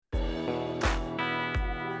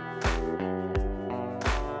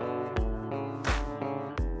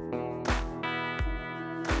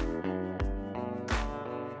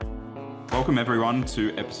Welcome everyone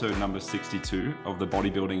to episode number 62 of the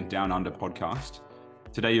Bodybuilding Down Under podcast.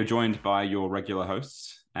 Today you're joined by your regular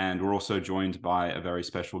hosts, and we're also joined by a very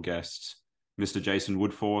special guest, Mr. Jason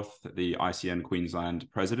Woodforth, the ICN Queensland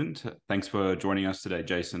president. Thanks for joining us today,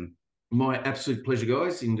 Jason. My absolute pleasure,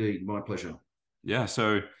 guys. Indeed, my pleasure. Yeah,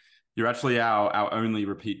 so you're actually our only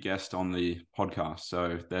repeat guest on the podcast,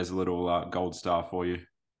 so there's a little gold star for you.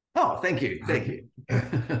 Oh, thank you. Thank you.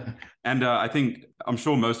 And I'm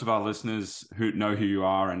sure most of our listeners who know who you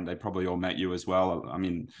are, and they probably all met you as well. I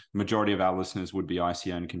mean, majority of our listeners would be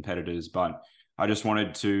ICN competitors, but I just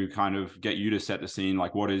wanted to kind of get you to set the scene.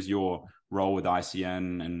 Like, what is your role with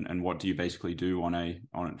ICN, and what do you basically do on it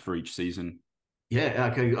for each season? Yeah,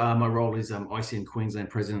 okay. My role is ICN Queensland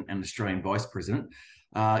president and Australian vice president.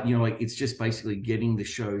 It's just basically getting the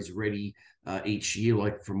shows ready each year,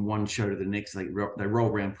 like from one show to the next. They roll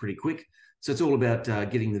around pretty quick. So it's all about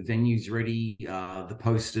getting the venues ready, the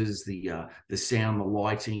posters, the sound, the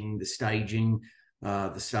lighting, the staging,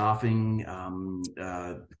 the staffing,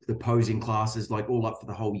 the posing classes, like all up for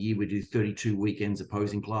the whole year. We do 32 weekends of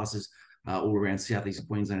posing classes all around Southeast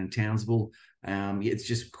Queensland and Townsville. It's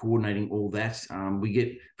just coordinating all that. We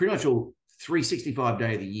get pretty much all 365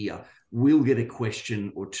 day of the year. We'll get a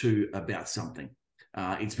question or two about something.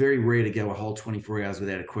 It's very rare to go a whole 24 hours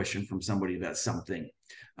without a question from somebody about something.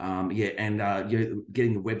 Getting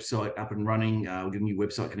the website up and running. We'll get a new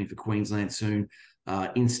website coming for Queensland soon.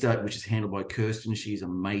 Insta, which is handled by Kirsten. She's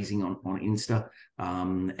amazing on Insta.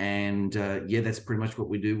 That's pretty much what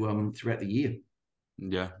we do throughout the year.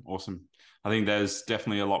 Yeah, awesome. I think there's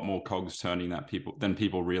definitely a lot more cogs turning than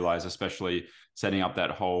people realize, especially setting up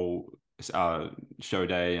that whole show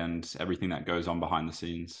day and everything that goes on behind the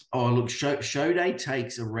scenes. Oh, look, show day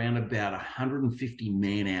takes around about 150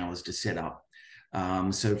 man hours to set up.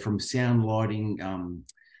 So from sound, lighting,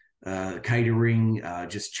 catering,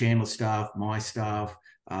 just Chandler staff, my staff,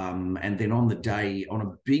 and then on the day, on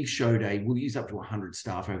a big show day, we'll use up to 100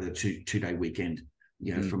 staff over the two-day weekend.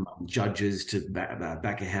 From judges to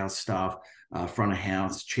back of house staff, front of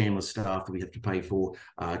house, Chandler staff that we have to pay for,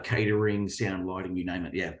 catering, sound, lighting, you name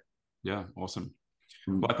it. Yeah. Yeah, awesome.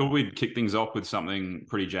 Well, I thought we'd kick things off with something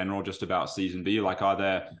pretty general, just about Season B. Like, are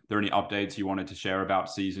there any updates you wanted to share about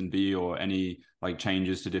Season B, or any like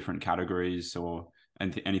changes to different categories or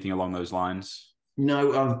anything along those lines?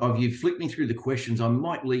 No, you've flicked me through the questions. I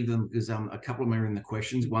might leave them because a couple of them are in the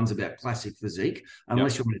questions. One's about classic physique,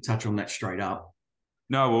 unless you want to touch on that straight up.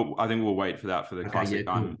 No, I think we'll wait for that for the classic.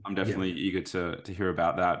 Yeah, cool. I'm definitely eager to hear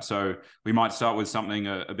about that. So we might start with something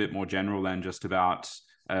a bit more general then, just about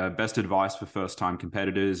best advice for first-time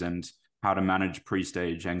competitors and how to manage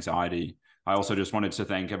pre-stage anxiety. I also just wanted to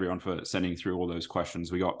thank everyone for sending through all those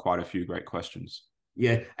questions. We got quite a few great questions.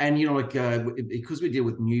 Yeah, and because we deal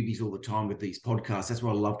with newbies all the time with these podcasts, that's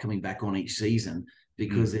why I love coming back on each season,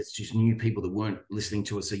 because it's just new people that weren't listening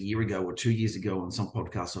to us a year ago or 2 years ago on some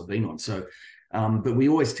podcasts I've been on. So, but we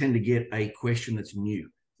always tend to get a question that's new,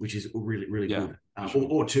 which is really, really good.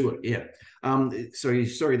 Or to it, yeah.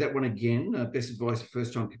 Sorry, that one again. Best advice for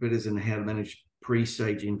first-time competitors and how to manage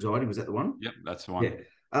pre-stage anxiety. Was that the one? Yep, that's the one. Yeah.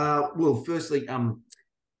 Well, firstly,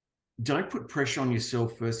 don't put pressure on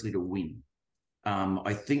yourself, firstly, to win.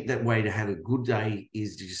 I think that way to have a good day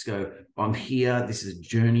is to just go, I'm here. This is a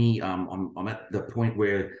journey. I'm at the point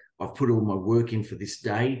where I've put all my work in for this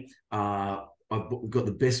day. I've got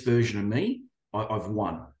the best version of me. I've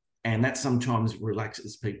won. And that sometimes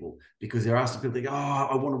relaxes people, because there are some people that go,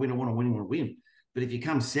 I want to win, I want to win. But if you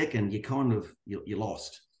come second, you're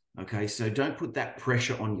lost. Okay, so don't put that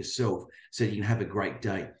pressure on yourself so you can have a great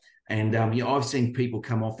day. And I've seen people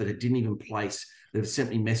come off that didn't even place, that have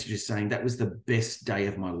sent me messages saying that was the best day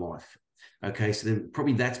of my life. Okay, so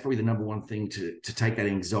that's probably the number one thing to take that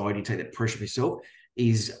anxiety, take that pressure for yourself,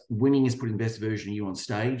 is winning is putting the best version of you on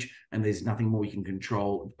stage, and there's nothing more you can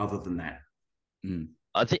control other than that.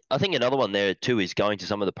 I think another one there too is going to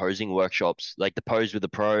some of the posing workshops, like the Pose with the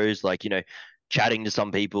Pros, like, chatting to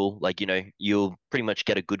some people, like, you'll pretty much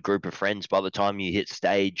get a good group of friends by the time you hit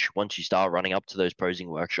stage. Once you start running up to those posing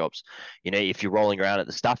workshops, if you're rolling around at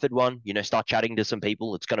the Stafford one, start chatting to some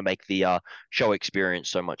people. It's going to make the show experience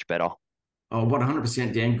so much better. Oh,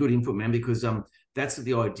 100%, Dan. Good input, man, because that's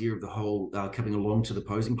the idea of the whole coming along to the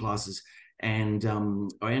posing classes. And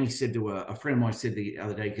I only said to a friend of mine, said the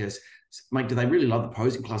other day, goes, mate, do they really love the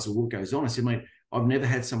posing class or what goes on? I said, mate, I've never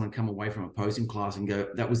had someone come away from a posing class and go,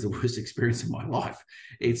 that was the worst experience of my life.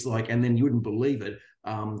 It's like, and then you wouldn't believe it,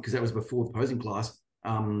 because that was before the posing class.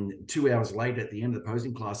 2 hours later, at the end of the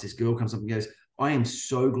posing class, this girl comes up and goes, I am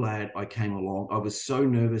so glad I came along. I was so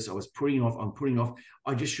nervous. I was putting off.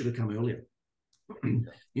 I just should have come earlier.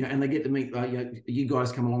 and they get to meet you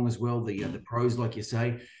guys come along as well, the pros, like you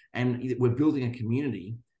say, and we're building a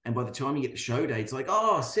community. And by the time you get to show day, it's like,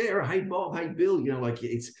 oh, Sarah, hey Bob, hey Bill, like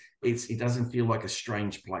it doesn't feel like a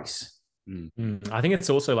strange place. I think it's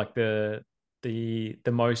also like the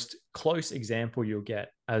most close example you'll get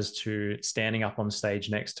as to standing up on stage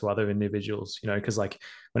next to other individuals, because like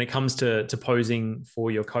when it comes to posing for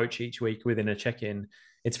your coach each week within a check-in,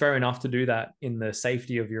 it's fair enough to do that in the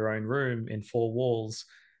safety of your own room in four walls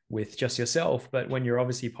with just yourself. But when you're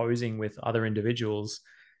obviously posing with other individuals,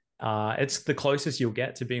 it's the closest you'll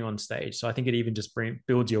get to being on stage. So I think it even just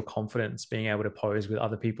builds your confidence being able to pose with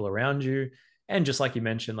other people around you. And just like you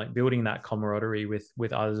mentioned, like building that camaraderie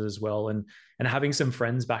with others as well, and having some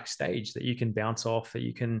friends backstage that you can bounce off, that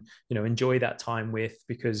you can, enjoy that time with,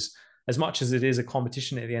 because as much as it is a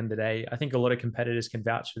competition at the end of the day, I think a lot of competitors can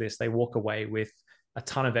vouch for this. They walk away with a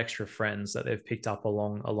ton of extra friends that they've picked up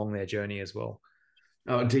along their journey as well.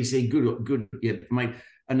 Oh, DC, good. Yeah, mate.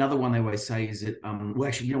 Another one they always say is that, well,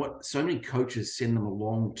 actually, you know what? So many coaches send them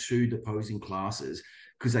along to the posing classes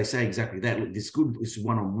because they say exactly that. Look, this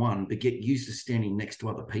one-on-one, but get used to standing next to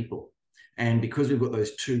other people. And because we've got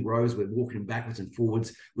those two rows, we're walking backwards and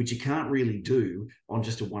forwards, which you can't really do on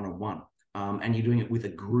just a one-on-one. And you're doing it with a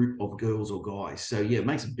group of girls or guys. So, yeah, it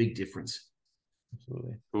makes a big difference.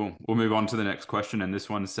 Absolutely. Cool. We'll move on to the next question. And this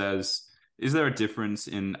one says, is there a difference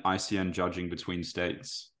in ICN judging between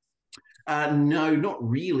states? No, not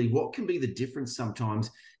really. What can be the difference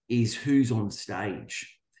sometimes is who's on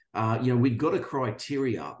stage. We've got a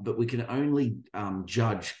criteria, but we can only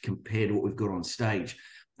judge compared to what we've got on stage.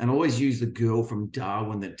 And I always use the girl from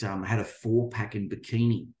Darwin that had a 4-pack in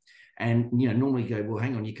bikini. And, normally you go, well,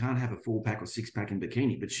 hang on, you can't have a 4-pack or 6-pack in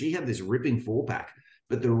bikini. But she had this ripping 4-pack,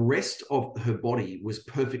 but the rest of her body was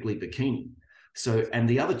perfectly bikini. So, and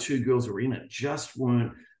the other two girls who were in it just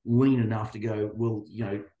weren't lean enough to go, well,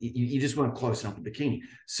 you just weren't close enough to bikini.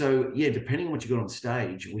 So, yeah, depending on what you got on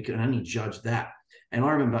stage, we can only judge that. And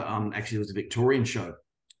I remember actually it was a Victorian show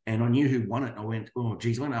and I knew who won it. And I went, oh,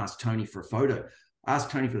 geez, I went to ask Tony for a photo.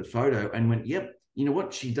 Asked Tony for the photo and went, yep, you know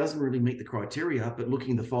what? She doesn't really meet the criteria, but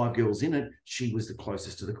looking at the 5 girls in it, she was the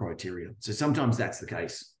closest to the criteria. So sometimes that's the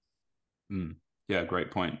case. Yeah, great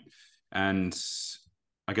point. And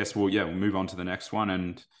I guess we'll move on to the next one.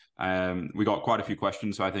 And we got quite a few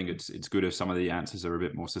questions, so I think it's good if some of the answers are a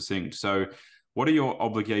bit more succinct. So what are your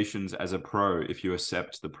obligations as a pro if you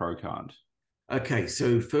accept the pro card? Okay,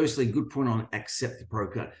 so firstly, good point on accept the pro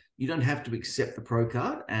card. You don't have to accept the pro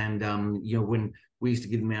card. And, when we used to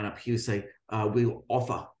give them out up here, say, we'll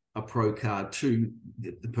offer a pro card to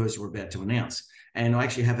the person we're about to announce. And I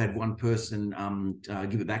actually have had one person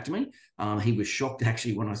give it back to me. He was shocked,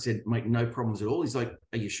 actually, when I said, mate, no problems at all. He's like,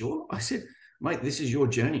 are you sure? I said, mate, this is your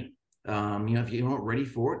journey. If you're not ready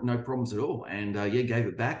for it, no problems at all. And gave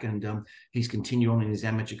it back, and he's continued on in his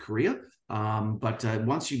amateur career. But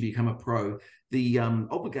once you become a pro, the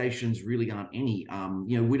obligations really aren't any.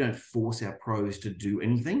 We don't force our pros to do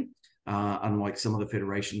anything, unlike some of the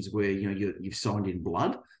federations where you've signed in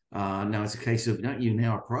blood. Now it's a case of you're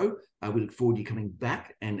now a pro. We look forward to you coming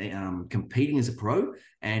back and competing as a pro.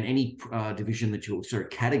 And any division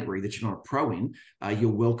category that you're not a pro in, you're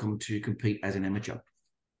welcome to compete as an amateur.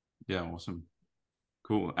 Yeah, awesome.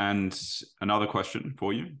 Cool. And another question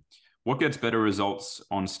for you. What gets better results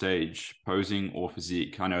on stage, posing or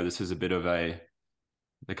physique? I know this is a bit of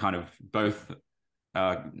the kind of both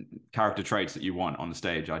character traits that you want on the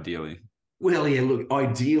stage, ideally. Well, yeah, look,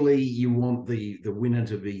 ideally you want the winner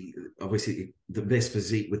to be obviously the best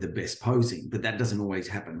physique with the best posing, but that doesn't always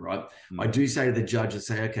happen, right? I do say to the judges,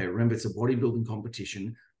 okay, remember it's a bodybuilding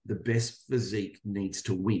competition. The best physique needs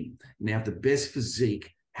to win. Now, if the best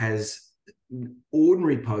physique has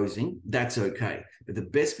ordinary posing, that's okay. If the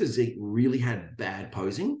best physique really had bad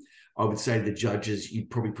posing, I would say to the judges, you'd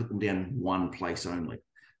probably put them down in one place only.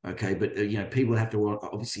 Okay, but people have to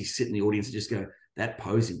obviously sit in the audience and just go, that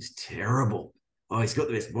posing's terrible. Oh, he's got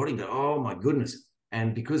the best body, but oh my goodness.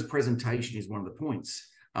 And because presentation is one of the points,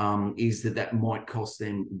 is that might cost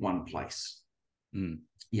them one place.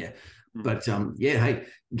 Yeah. But hey,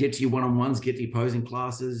 get to your one-on-ones, get to your posing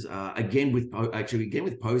classes. Again with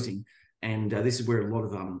posing, and this is where a lot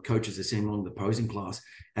of coaches are sending along the posing class,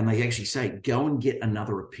 and they actually say, go and get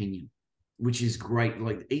another opinion, which is great.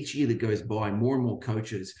 Like each year that goes by, more and more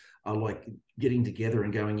coaches are like getting together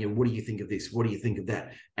and going, what do you think of this? What do you think of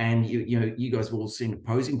that? And you guys have all seen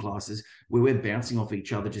posing classes where we're bouncing off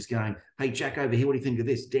each other, just going, hey, Jack over here, what do you think of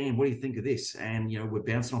this? Dan, what do you think of this? And we're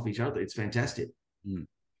bouncing off each other. It's fantastic.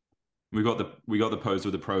 We got the pose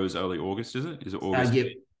with the pros early August, is it? Is it August?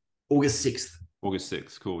 August 6th. August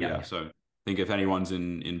 6th. Cool. Yeah. So think if anyone's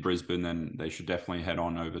in Brisbane, then they should definitely head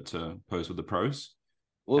on over to Pose with the Pros.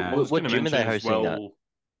 What gym are they hosting that?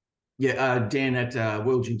 Yeah, Dan at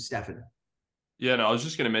World Gym Stafford. Yeah, no, I was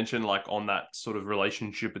just going to mention, like, on that sort of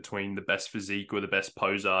relationship between the best physique or the best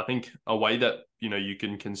poser, I think a way that, you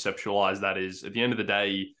can conceptualize that is, at the end of the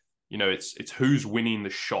day, it's who's winning the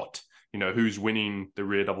shot, who's winning the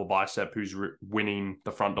rear double bicep, who's winning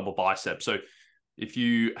the front double bicep. So if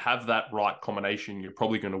you have that right combination, you're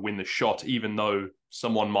probably going to win the shot, even though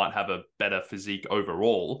someone might have a better physique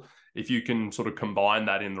overall. If you can sort of combine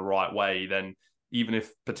that in the right way, then even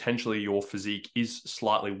if potentially your physique is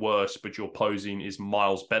slightly worse, but your posing is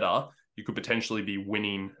miles better, you could potentially be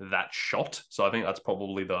winning that shot. So I think that's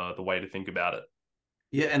probably the way to think about it.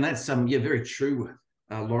 Yeah, and that's very true,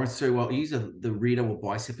 Lawrence. So I'll use the rear double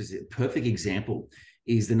bicep as a perfect example.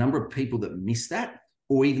 Is the number of people that miss that,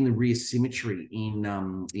 or even the rear symmetry in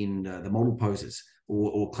the model poses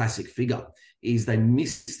or classic figure, is they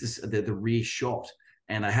miss the rear shot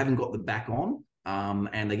and they haven't got the back on.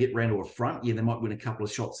 And they get round to a front, they might win a couple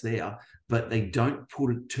of shots there, but they don't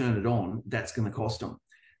turn it on. That's going to cost them.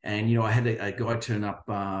 And, I had a guy turn up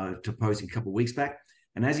to posing a couple of weeks back.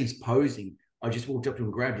 And as he's posing, I just walked up to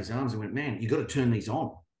him, grabbed his arms and went, man, you got to turn these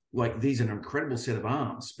on. Like, these are an incredible set of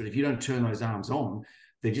arms, but if you don't turn those arms on,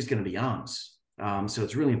 they're just going to be arms. So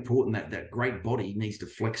it's really important that great body needs to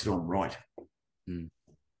flex it on right.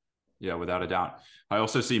 Yeah, without a doubt. I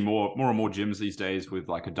also see more and more gyms these days with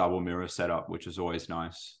like a double mirror setup, which is always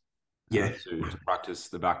nice. To practice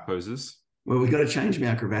the back poses. Well, we've got to change my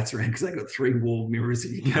acrobats around because they got 3 wall mirrors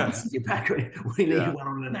and you can't see your back. We need one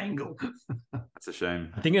on an angle. That's a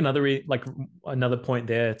shame. I think another point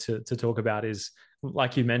there to talk about is,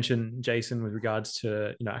 like you mentioned, Jason, with regards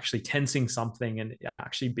to actually tensing something and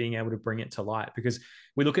actually being able to bring it to light. Because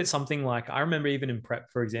we look at something like, I remember even in prep,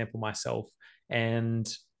 for example, myself,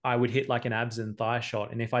 and I would hit like an abs and thigh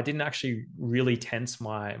shot, and if I didn't actually really tense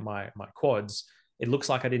my quads, it looks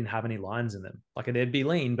like I didn't have any lines in them. Like, they'd be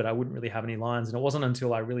lean, but I wouldn't really have any lines. And it wasn't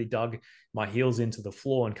until I really dug my heels into the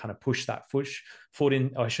floor and kind of pushed that foot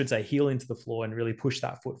in, or I should say heel into the floor, and really push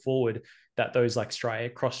that foot forward, that those like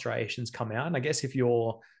cross striations come out. And I guess if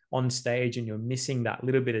you're on stage and you're missing that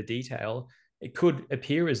little bit of detail, it could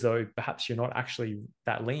appear as though perhaps you're not actually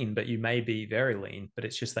that lean, but you may be very lean, but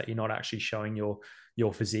it's just that you're not actually showing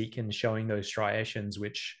your physique and showing those striations,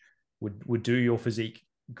 which would do your physique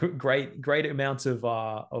great amounts of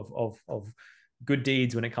good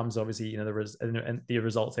deeds when it comes, obviously, the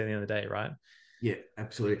results at the end of the day, right? Yeah,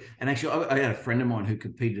 absolutely. And actually, I had a friend of mine who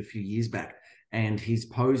competed a few years back, and his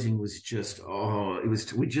posing was just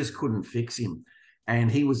we just couldn't fix him. And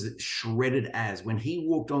he was shredded as when he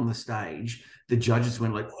walked on the stage, the judges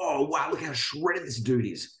went like, oh, wow, look how shredded this dude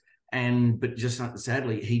is. But just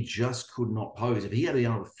sadly, he just could not pose. If he had been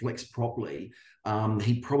able to flex properly,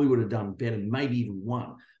 he probably would have done better, maybe even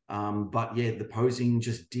won. But yeah, the posing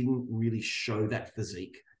just didn't really show that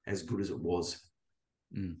physique as good as it was.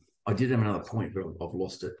 I did have another point, but I've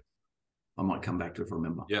lost it. I might come back to it if I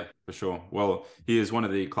remember. Yeah, for sure. Well, here's one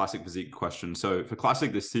of the classic physique questions. So for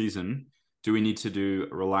classic this season, do we need to do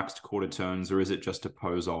relaxed quarter turns, or is it just a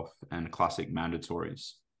pose off and classic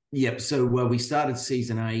mandatories? Yep. So we started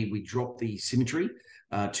season A, we dropped the symmetry.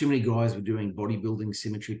 Too many guys were doing bodybuilding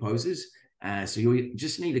symmetry poses. So you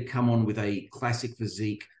just need to come on with a classic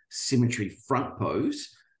physique symmetry front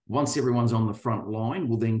pose. Once everyone's on the front line,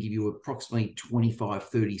 we'll then give you approximately 25,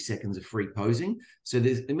 30 seconds of free posing. So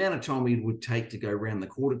there's the amount of time it would take to go around the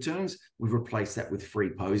quarter turns, we've replaced that with free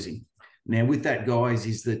posing. Now, with that, guys,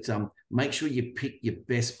 is that make sure you pick your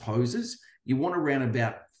best poses. You want around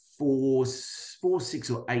about 4, 6,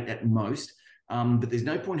 or 8 at most, but there's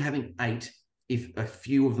no point having 8 if a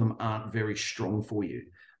few of them aren't very strong for you.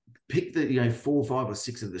 Pick the 4, 5, or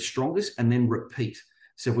 6 of the strongest, and then repeat.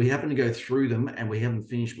 So if we happen to go through them and we haven't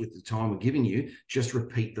finished with the time we're giving you, just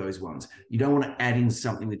repeat those ones. You don't want to add in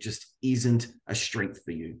something that just isn't a strength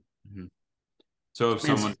for you. Mm-hmm. So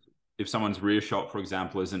if someone's rear shot, for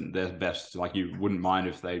example, isn't their best, like, you wouldn't mind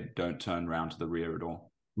if they don't turn around to the rear at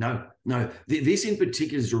all? No. This in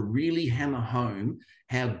particular is to really hammer home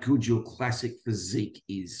how good your classic physique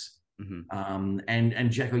is. Mm-hmm.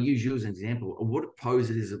 And Jack, I'll use you as an example of what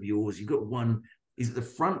pose it is of yours. You've got one, is it the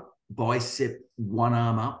front bicep, one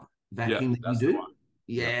arm up vacuum that you do?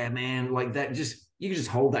 Yeah, man, like that, you can just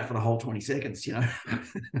hold that for the whole 20 seconds,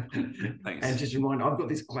 Thanks. And just remind, I've got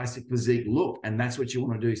this classic physique look, and that's what you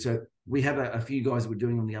want to do. So we have a few guys we're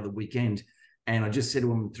doing on the other weekend, and I just said to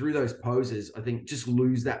them, through those poses, I think just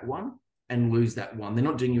lose that one and lose that one. They're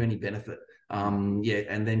not doing you any benefit. And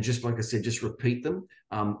then just like I said, just repeat them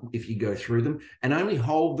if you go through them, and only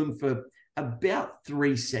hold them for about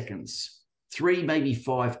 3 seconds. 3, maybe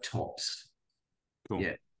 5 tops. Cool.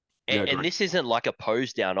 Yeah. And this isn't like a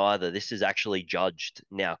pose down either. This is actually judged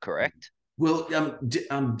now, correct? Well,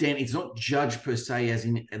 Dan, it's not judged per se as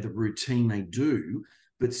in the routine they do,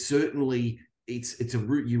 but certainly it's a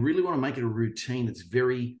route. You really want to make it a routine that's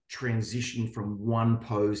very transition from one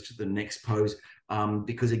pose to the next pose,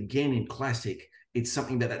 because again, in classic, it's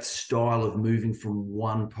something about that style of moving from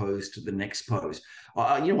one pose to the next pose.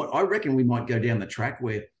 You know what? I reckon we might go down the track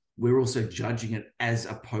where we're also judging it as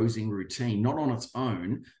a posing routine, not on its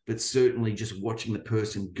own, but certainly just watching the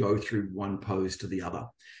person go through one pose to the other.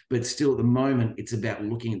 But still, at the moment, it's about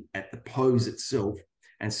looking at the pose itself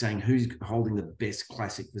and saying who's holding the best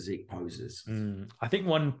classic physique poses. I think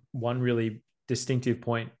one really distinctive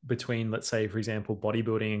point between, let's say, for example,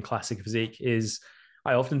 bodybuilding and classic physique is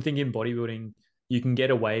I often think in bodybuilding, you can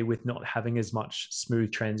get away with not having as much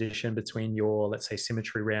smooth transition between your, let's say,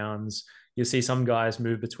 symmetry rounds. You'll see some guys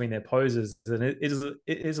move between their poses, and it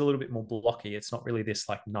is a little bit more blocky. It's not really this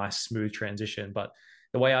like nice smooth transition. But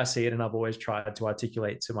the way I see it, and I've always tried to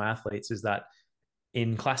articulate to my athletes, is that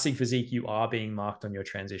in classic physique, you are being marked on your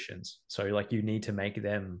transitions. So like you need to make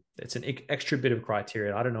them, it's an extra bit of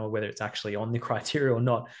criteria. I don't know whether it's actually on the criteria or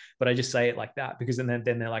not, but I just say it like that because then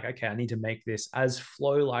they're like, okay, I need to make this as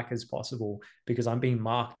flow-like as possible because I'm being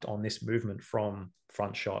marked on this movement from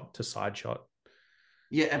front shot to side shot.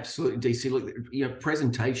 Yeah, absolutely, DC. Look,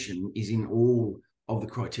 presentation is in all of the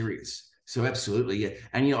criterias. So absolutely, yeah.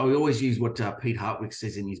 And I always use what Pete Hartwick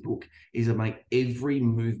says in his book: is to make every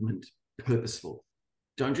movement purposeful.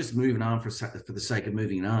 Don't just move an arm for the sake of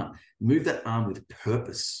moving an arm. Move that arm with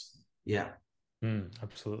purpose. Yeah,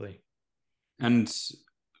 absolutely. And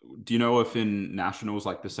do you know if in nationals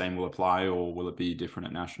like the same will apply, or will it be different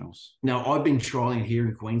at nationals? Now, I've been trialing it here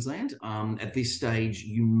in Queensland. At this stage,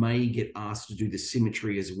 you may get asked to do the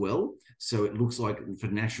symmetry as well. So it looks like for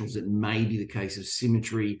nationals, it may be the case of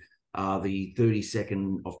symmetry, the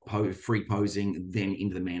 30-second of free posing, then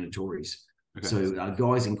into the mandatories. Okay. So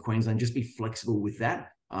guys in Queensland, just be flexible with that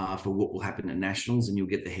for what will happen at nationals, and you'll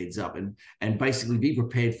get the heads up and basically be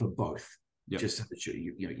prepared for both. Yep. Just so that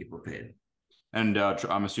you're prepared. And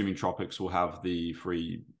I'm assuming Tropics will have the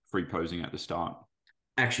free posing at the start.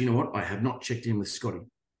 Actually, you know what? I have not checked in with Scotty.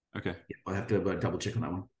 Okay. I have to double check on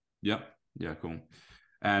that one. Yep. Yeah, cool.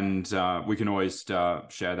 And we can always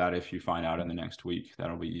share that if you find out in the next week.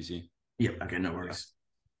 That'll be easy. Yep. Okay, no worries.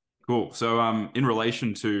 Cool. So in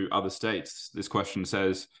relation to other states, this question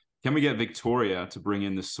says, can we get Victoria to bring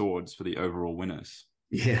in the swords for the overall winners?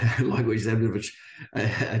 Yeah, like we just had a bit of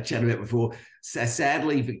a chat about before.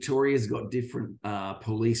 Sadly, Victoria's got different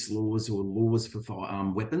police laws or laws for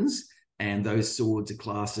weapons, and those swords are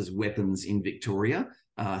classed as weapons in Victoria.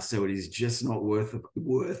 So it is just not worth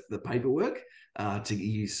the paperwork to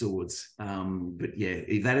use swords. But yeah,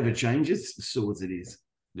 if that ever changes, swords it is.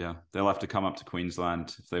 Yeah, they'll have to come up to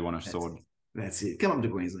Queensland if they want a sword. That's it. Come up to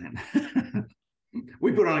Queensland.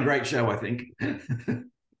 We put on a great show, I think.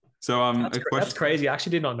 So that's crazy. I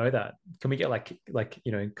actually did not know that. Can we get like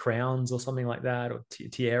crowns or something like that, or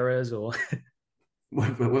tiaras or?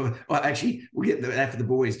 Well, actually, we'll get that for the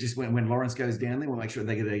boys. Just when Lawrence goes down there, we'll make sure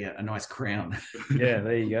they get a nice crown. Yeah,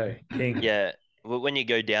 there you go, King. Yeah, well, when you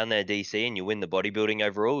go down there, DC, and you win the bodybuilding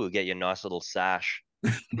overall, we'll get you a nice little sash.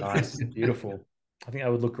 Nice, beautiful. I think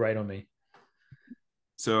that would look great on me.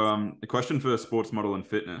 So, a question for sports model and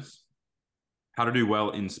fitness. How to do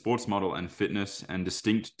well in sports model and fitness and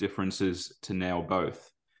distinct differences to nail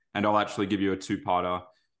both. And I'll actually give you a two-parter.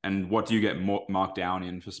 And what do you get marked down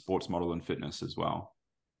in for sports model and fitness as well?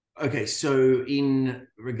 Okay, so in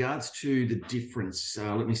regards to the difference,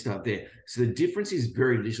 let me start there. So the difference is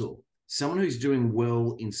very little. Someone who's doing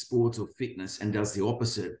well in sports or fitness and does the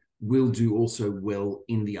opposite will do also well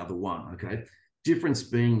in the other one, okay? Difference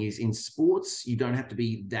being is in sports, you don't have to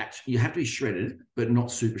be you have to be shredded, but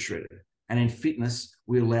not super shredded. And in fitness,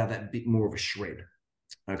 we allow that bit more of a shred.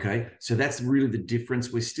 Okay, so that's really the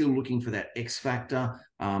difference. We're still looking for that X factor,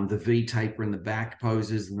 the V taper in the back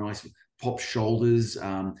poses, the nice pop shoulders,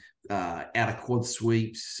 outer quad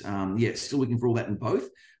sweeps. Still looking for all that in both.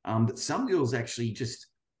 But some girls actually just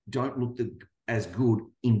don't look as good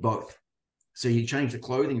in both. So you change the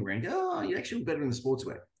clothing around, you actually look better in the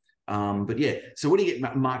sportswear. But yeah, so what do you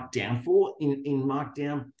get marked down for in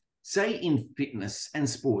markdown? Say in fitness and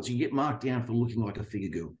sports, you get marked down for looking like a figure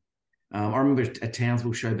girl. I remember a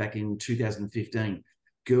Townsville show back in 2015.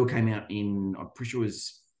 Girl came out in, I'm pretty sure it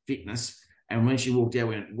was fitness. And when she walked out,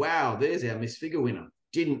 we went, wow, there's our Miss Figure winner.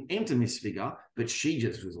 Didn't enter Miss Figure, but she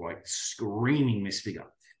just was like screaming Miss Figure.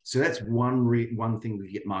 So that's one thing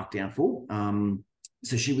we get marked down for.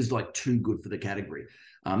 So she was like too good for the category.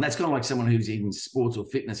 That's kind of like someone who's in sports or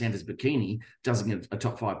fitness, enters bikini, doesn't get a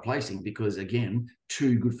top 5 placing because, again,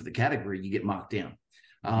 too good for the category, you get marked down.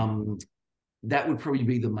 That would probably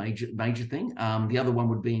be the major thing. The other one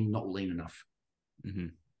would be not lean enough. Mm-hmm.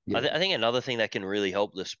 Yeah. I think another thing that can really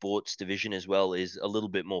help the sports division as well is a little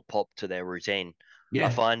bit more pop to their routine. Yeah. I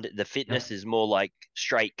find the fitness is more like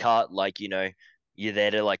straight cut, like, you're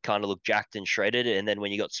there to like kind of look jacked and shredded. And then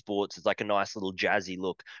when you got sports, it's like a nice little jazzy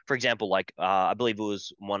look. For example, like I believe it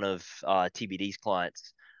was one of TBD's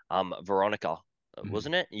clients, Veronica,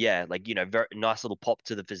 wasn't it? Yeah, like, very nice little pop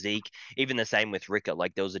to the physique. Even the same with Rika.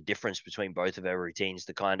 Like there was a difference between both of her routines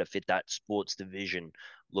to kind of fit that sports division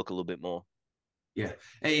look a little bit more. Yeah,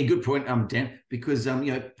 a good point, Dan, because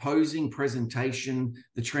posing, presentation,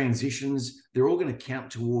 the transitions, they're all going to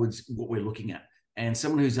count towards what we're looking at. And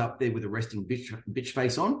someone who's up there with a resting bitch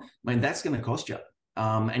face on, that's going to cost you.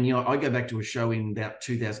 And I go back to a show in about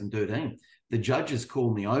 2013. The judges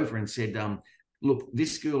called me over and said, "Look,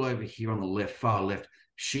 this girl over here on the left, far left,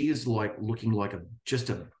 she is like looking like just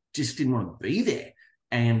didn't want to be there."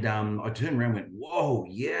 And I turned around and went, "Whoa,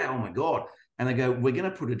 yeah, oh my god!" And they go, "We're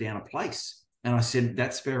going to put her down a place." And I said,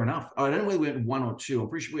 "That's fair enough." I don't know whether we went 1 or 2. I'm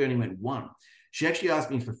pretty sure we only went 1. She actually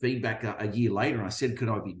asked me for feedback a year later. And I said, "Could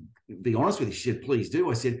I be honest with you?" She said, "Please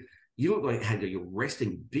do." I said, "You look like you had your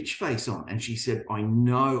resting bitch face on." And she said, "I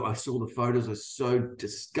know. I saw the photos. I was so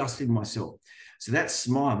disgusted with myself." So that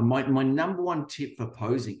smile, my number one tip for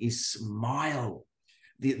posing is smile.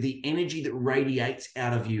 The energy that radiates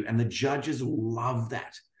out of you. And the judges love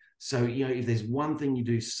that. So, if there's one thing you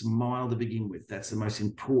do, smile to begin with. That's the most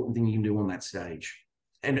important thing you can do on that stage.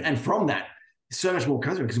 And from that, so much more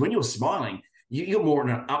comes because when you're smiling, you're more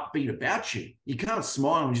in an upbeat about you. You can't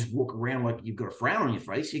smile and just walk around like you've got a frown on your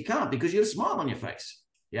face. You can't because you have a smile on your face.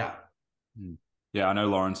 Yeah. Yeah, I know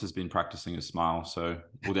Lawrence has been practicing his smile, so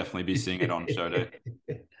we'll definitely be seeing it on show day.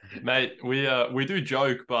 Mate, we do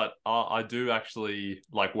joke, but I do actually,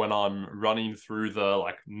 like, when I'm running through the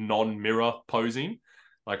like non-mirror posing,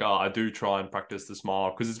 like I do try and practice the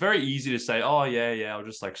smile because it's very easy to say, "Oh yeah, I'll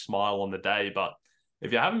just like smile on the day." But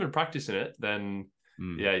if you haven't been practicing it, then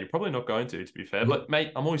yeah, you're probably not going to be fair. But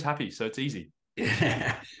mate, I'm always happy, so it's easy.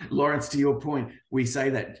 Yeah. Lawrence, to your point, we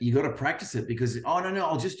say that you got to practice it because, no,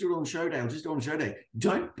 I'll just do it on show day. I'll just do it on show day.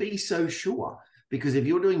 Don't be so sure, because if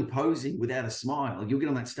you're doing posing without a smile, you'll get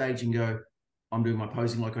on that stage and go, "I'm doing my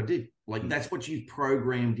posing like I did." Like that's what you've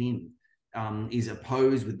programmed in. Is a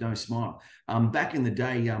pose with no smile. Back in the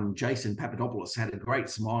day, Jason Papadopoulos had a great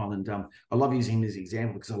smile, and I love using him as an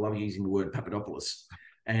example because I love using the word Papadopoulos,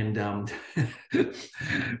 and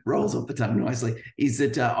rolls off the tongue nicely. Is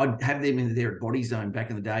that I'd have them in there at Body Zone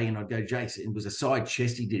back in the day, and I'd go, "Jason," it was a side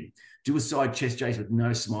chest he did. Do a side chest, Jason, with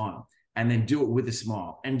no smile, and then do it with a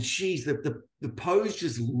smile. And geez, the pose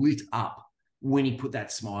just lit up when he put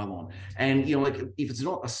that smile on. And like if it's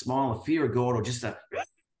not a smile, a fear of God, or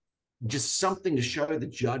just something to show the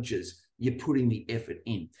judges you're putting the effort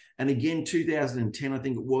in. And again, 2010, I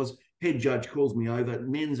think it was, head judge calls me over,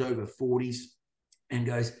 men's over 40s, and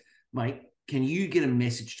goes, "Mate, can you get a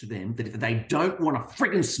message to them that if they don't want to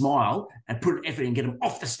freaking smile and put an effort in and get them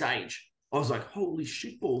off the stage?" I was like, holy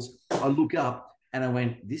shit balls. I look up and I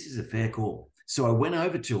went, this is a fair call. So I went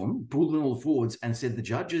over to them, pulled them all forwards and said, "The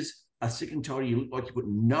judges are sick and tired. You look like you put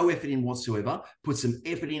no effort in whatsoever. Put some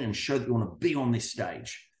effort in and show that you want to be on this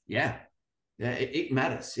stage." Yeah, it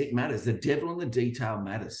matters. It matters. The devil in the detail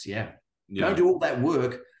matters. Yeah. Don't do all that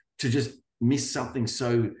work to just miss something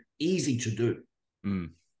so easy to do.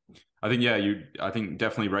 I think, I think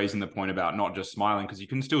definitely raising the point about not just smiling, because you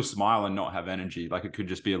can still smile and not have energy. Like it could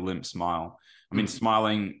just be a limp smile. I mean,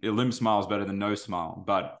 a limp smile is better than no smile.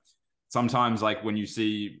 But sometimes, like when you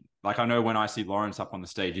see, like I know when I see Lawrence up on the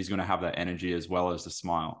stage, he's going to have that energy as well as the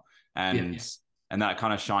smile. And that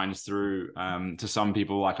kind of shines through to some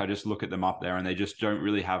people. Like I just look at them up there and they just don't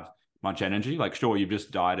really have much energy. Like, sure, you've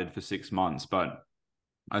just dieted for 6 months, but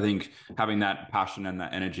I think having that passion and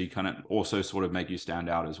that energy kind of also sort of make you stand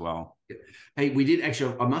out as well. Hey, we did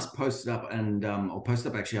actually, I must post it up, and I'll post it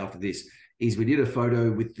up actually after this, is we did a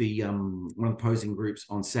photo with the one of the posing groups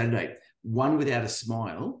on Saturday, one without a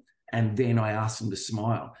smile, and then I asked them to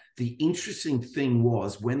smile. The interesting thing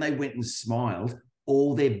was when they went and smiled,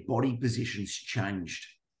 all their body positions changed.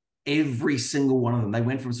 Every single one of them. They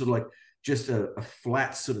went from sort of like just a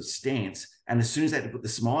flat sort of stance. And as soon as they had to put the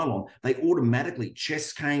smile on, they automatically,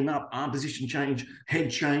 chest came up, arm position change,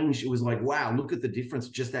 head change. It was like, wow, look at the difference.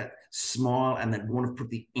 Just that smile and that want to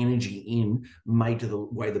put the energy in made to the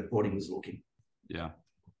way the body was looking. Yeah.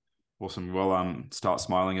 Awesome. Well, start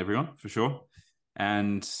smiling, everyone, for sure.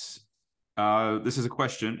 And This is a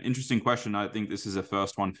question, interesting question. I think this is a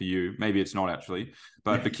first one for you. Maybe it's not actually,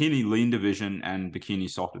 but bikini lean division and bikini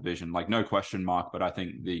soft division, like no question mark, but I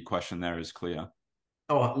think the question there is clear.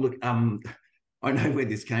 Oh, look, I know where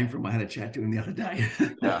this came from. I had a chat to him the other day.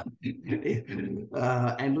 Yeah.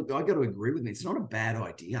 And look, I got to agree with him. It's not a bad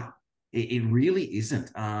idea. It really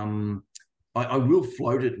isn't. I will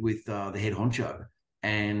float it with the head honcho,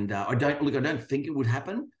 and I don't think it would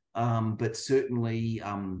happen, but certainly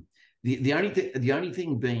the only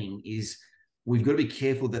thing being is we've got to be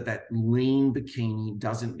careful that lean bikini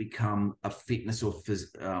doesn't become a fitness or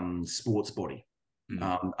sports body.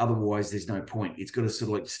 Otherwise, there's no point. It's got to sort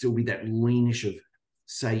of like still be that leanish of,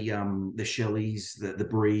 say, the Shelleys, the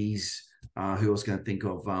Breeze. Who else can I think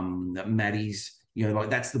of? Maddie's. Like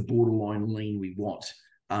that's the borderline lean we want.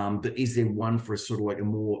 But is there one for a sort of like a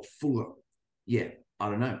more fuller? Yeah, I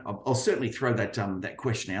don't know. I'll certainly throw that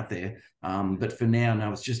question out there. But for now,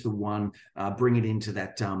 no, it's just the one. Bring it into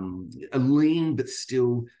that a lean, but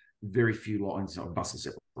still very few lines of muscle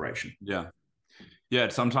separation. Yeah. Yeah,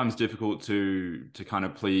 it's sometimes difficult to kind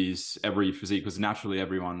of please every physique because naturally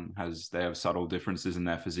they have subtle differences in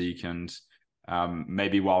their physique, and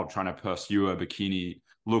maybe while trying to pursue a bikini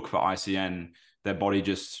look for ICN, their body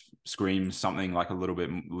just screams something like a little bit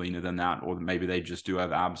leaner than that, or maybe they just do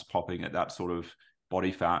have abs popping at that sort of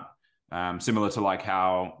body fat. Similar to like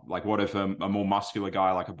how, like, what if a more muscular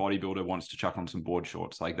guy like a bodybuilder wants to chuck on some board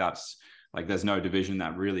shorts? Like that's like there's no division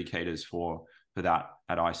that really caters for that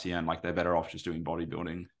at ICN. Like they're better off just doing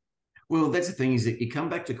bodybuilding. Well, that's the thing, is that you come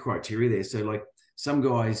back to criteria there. So like some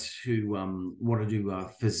guys who want to do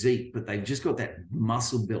physique, but they've just got that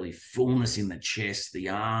muscle belly, fullness in the chest, the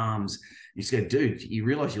arms. You just go, dude, you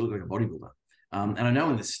realize you look like a bodybuilder. And I know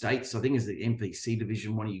in the States, I think it's the NPC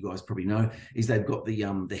division, one of you guys probably know, is they've got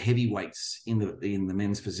the heavyweights in the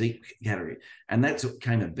men's physique category. And that's what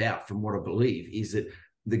came about, from what I believe, is that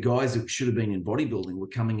the guys that should have been in bodybuilding were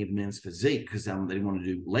coming in men's physique because they didn't want to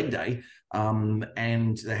do leg day,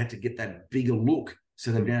 and they had to get that bigger look.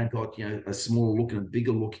 So they've now got a smaller look and a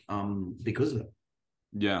bigger look because of it.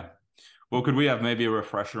 Yeah. Well, could we have maybe a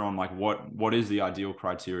refresher on like what is the ideal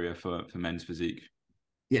criteria for men's physique?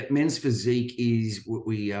 Yeah, men's physique is what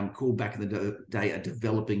we call back in the day a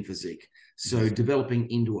developing physique. So developing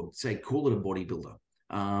into call it a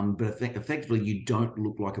bodybuilder, but effectively you don't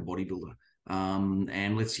look like a bodybuilder.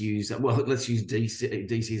 And let's use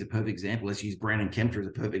DC as a perfect example. Let's use Brandon Kempter as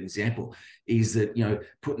a perfect example. Is that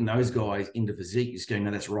putting those guys into physique, just going,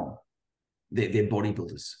 no, that's wrong. They're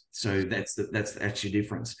bodybuilders. So that's actually a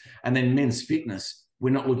difference. And then men's fitness, we're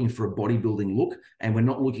not looking for a bodybuilding look, and we're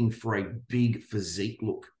not looking for a big physique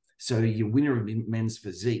look. So your winner of men's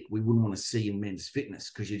physique, we wouldn't want to see in men's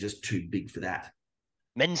fitness because you're just too big for that.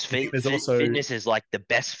 Men's fitness is like the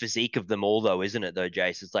best physique of them all, though, isn't it? Though,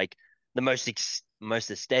 Jace, it's like the most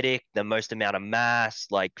aesthetic, the most amount of mass,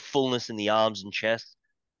 like fullness in the arms and chest.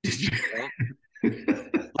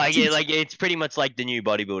 Like it's pretty much like the new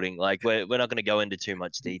bodybuilding. Like we're not going to go into too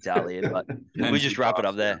much detail here, but we just wrap it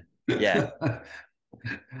up there. Yeah.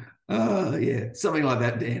 Yeah, something like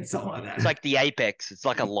that, Dan. Something like that. It's like the apex. It's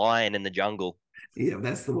like a lion in the jungle. Yeah,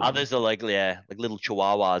 that's the one. Others are like little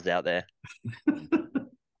chihuahuas out there.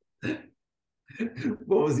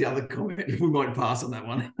 What was the other comment? We might pass on that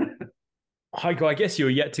one. Heiko, I guess you're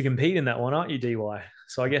yet to compete in that one, aren't you, DY?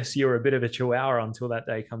 So I guess you're a bit of a chihuahua until that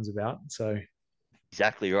day comes about. So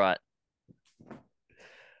exactly right.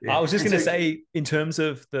 Yeah. I was just going to say, in terms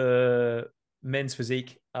of the men's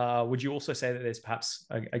physique, would you also say that there's perhaps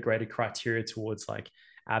a greater criteria towards like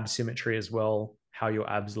ab symmetry as well? How your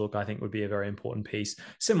abs look, I think, would be a very important piece,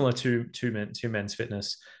 similar to men's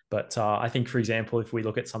fitness. But I think, for example, if we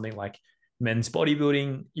look at something like men's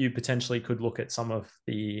bodybuilding, you potentially could look at some of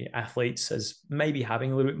the athletes as maybe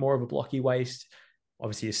having a little bit more of a blocky waist.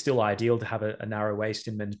 Obviously, it's still ideal to have a narrow waist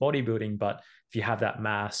in men's bodybuilding, but if you have that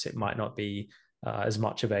mass, it might not be as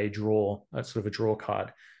much of a draw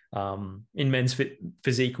card. In men's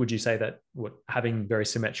physique, would you say that having very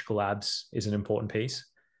symmetrical abs is an important piece?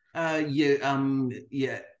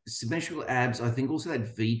 Yeah. Symmetrical abs. I think also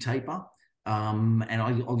that V taper. And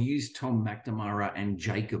I'll use Tom McNamara and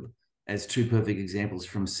Jacob as two perfect examples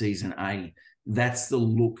from season A. That's the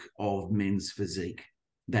look of men's physique.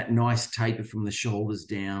 That nice taper from the shoulders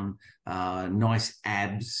down, nice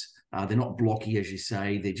abs. They're not blocky, as you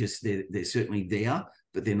say. They're certainly there,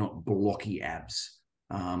 but they're not blocky abs.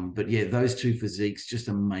 But yeah, those two physiques, just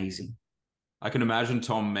amazing. I can imagine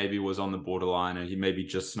Tom maybe was on the borderline and he maybe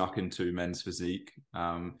just snuck into men's physique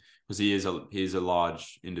because he is a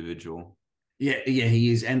large individual. Yeah,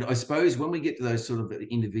 he is. And I suppose when we get to those sort of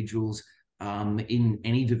individuals, in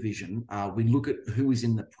any division, we look at who is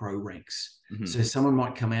in the pro ranks. Mm-hmm. So someone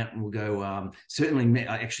might come out and we'll go, certainly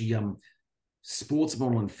actually sports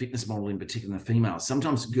model and fitness model in particular, the females.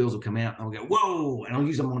 Sometimes girls will come out and I'll go, whoa, and I'll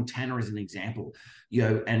use a Montana as an example,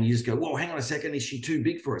 and you just go, whoa, hang on a second, is she too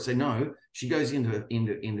big for it? Say no, she goes into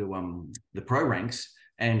the pro ranks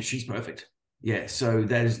and she's perfect. Yeah, so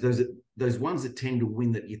those ones that tend to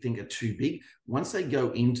win that you think are too big, once they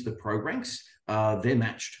go into the pro ranks, they're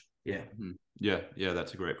matched. Yeah. Yeah,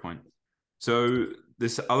 that's a great point. So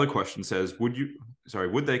this other question says, would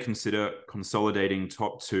they consider consolidating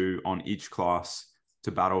top 2 on each class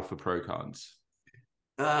to battle for pro cards?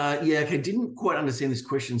 Okay, didn't quite understand this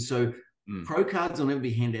question. So pro cards will never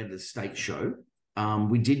be handed out at the state show.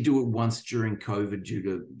 We did do it once during COVID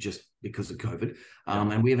just because of COVID.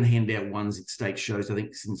 And we haven't handed out ones at state shows, I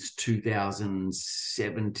think, since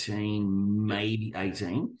 2017, maybe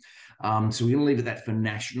 18. So we're going to leave it that for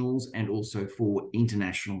nationals and also for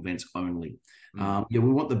international events only. We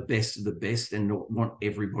want the best of the best and not want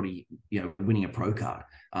everybody, winning a pro card.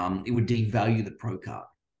 It would devalue the pro card.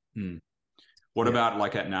 What about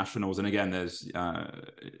like at nationals? And again, this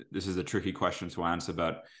is a tricky question to answer,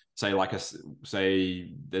 but say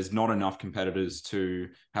there's not enough competitors to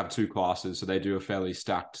have 2 classes, so they do a fairly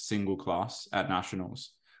stacked single class at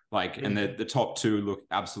nationals. And the top 2 look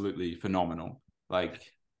absolutely phenomenal. Actually,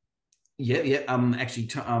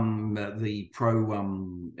 the pro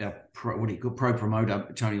promoter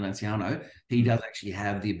Tony Lanciano, he does actually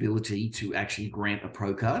have the ability to actually grant a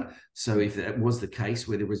pro card. So if that was the case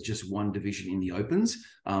where there was just one division in the opens,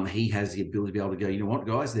 he has the ability to be able to go, you know what,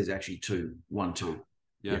 guys, there's actually 2.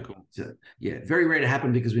 Yeah, cool. So very rare to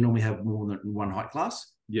happen because we normally have more than one height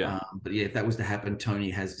class. But if that was to happen,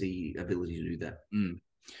 Tony has the ability to do that.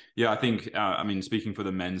 I think speaking for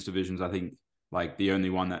the men's divisions, I think the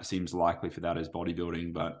only one that seems likely for that is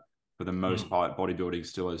bodybuilding, but for the most part, bodybuilding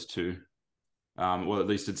still has 2. Well, at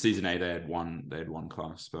least at season A, they had one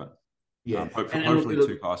class, but hopefully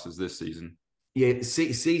 2 classes this season. Yeah,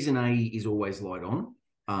 season A is always light on.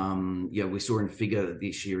 We saw in figure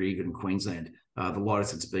this year, even in Queensland, the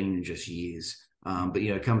lightest it's been in just years. But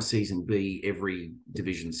come season B, every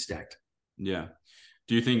division's stacked. Yeah.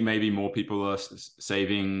 Do you think maybe more people are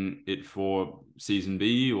saving it for season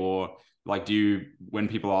B, or when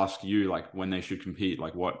people ask you when they should compete,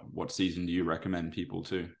 what season do you recommend people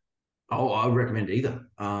to? I recommend either.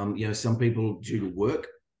 Some people due to work,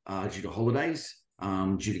 due to holidays,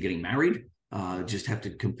 due to getting married, just have to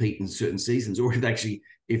compete in certain seasons, or if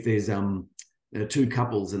there's 2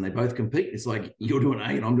 couples and they both compete, it's like you're doing A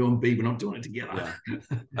and I'm doing B, but not doing it together. Yeah.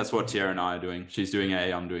 That's what Tiara and I are doing. She's doing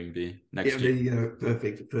A, I'm doing B next year. There you go.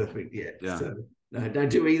 Perfect. Yeah. So, no, don't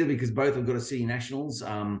do either because both have got a city nationals.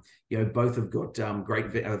 Both have got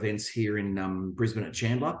great events here in Brisbane at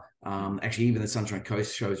Chandler. Actually, even the Sunshine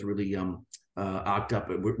Coast show is really arced up.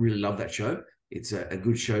 I really love that show. It's a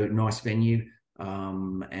good show, nice venue.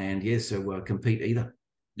 So compete either.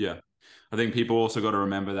 Yeah. I think people also got to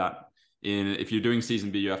remember that if you're doing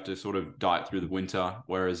season B, you have to sort of diet through the winter,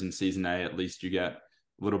 whereas in season A, at least you get a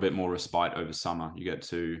little bit more respite over summer. You get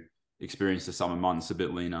to experience the summer months a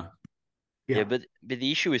bit leaner. Yeah, but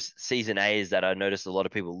the issue with season A is that I noticed a lot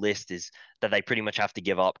of people list is that they pretty much have to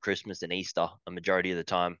give up Christmas and Easter a majority of the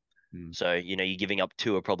time. So, you're giving up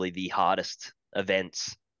 2 are probably the hardest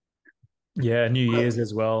events. Yeah, New Year's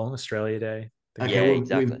as well, Australia Day. Okay,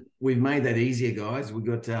 exactly. We've made that easier, guys. We've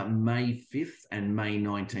got May 5th and May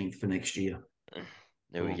 19th for next year.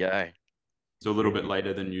 There we go. So a little bit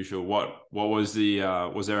later than usual. What was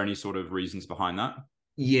was there any sort of reasons behind that?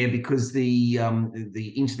 Yeah, because the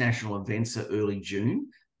international events are early June,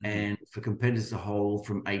 and for competitors to hold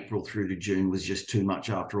from April through to June was just too much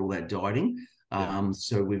after all that dieting.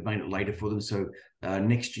 So we've made it later for them. So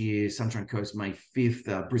next year, Sunshine Coast May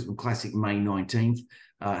 5th, Brisbane Classic May 19th,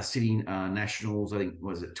 City Nationals, I think,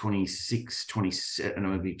 was it 26, 27, no,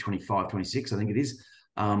 it'd be 25, 26, I think it is.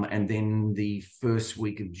 And then the first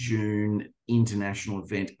week of June, international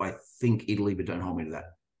event, I think Italy, but don't hold me to that.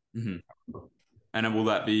 And will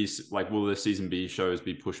that be will the season B shows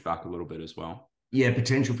be pushed back a little bit as well? Yeah,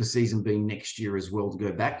 potential for season B next year as well to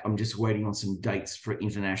go back. I'm just waiting on some dates for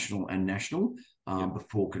international and national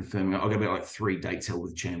before confirming. I've got about 3 dates held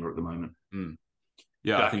with Chandler at the moment.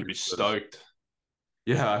 Yeah, I think you'd be stoked.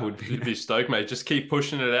 Yeah, I would be stoked, mate. Just keep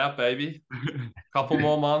pushing it out, baby. Couple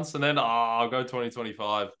more months and then I'll go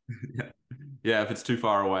 2025. Yeah, if it's too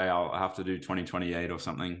far away, I'll have to do 2028 or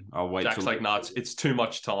something. I'll wait. Jack's like, nah, it's too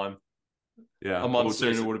much time. Yeah, a month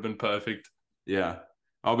sooner would have been perfect. Yeah,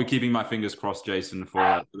 I'll be keeping my fingers crossed, Jason,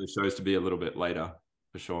 for the shows to be a little bit later,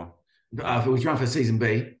 for sure. If it was run for season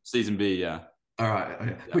B. Season B, yeah. All right.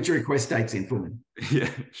 Okay. Put your request dates in for me. Yeah,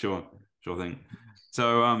 sure thing.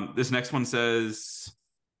 So this next one says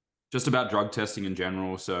just about drug testing in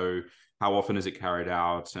general. So how often is it carried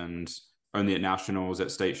out, and only at nationals, at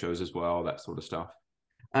state shows as well, that sort of stuff?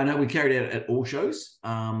 No, we carried out at all shows,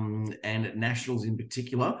 and at nationals in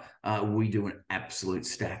particular, we do an absolute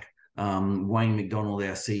stack. Wayne McDonald,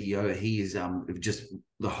 our CEO, he is just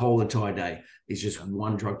the whole entire day is just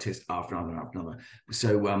one drug test after another.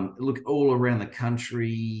 So look, all around the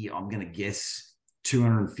country, I'm going to guess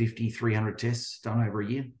 250, 300 tests done over a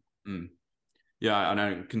year. Yeah, and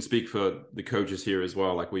I can speak for the coaches here as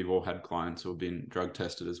well. Like, we've all had clients who have been drug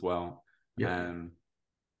tested as well. Yeah.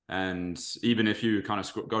 And even if you kind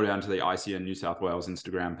of go down to the ICN New South Wales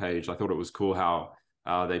Instagram page, I thought it was cool how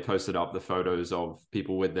they posted up the photos of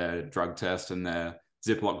people with their drug test and their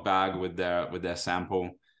Ziploc bag with their sample.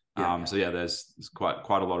 So yeah, there's quite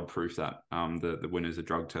a lot of proof that the winners are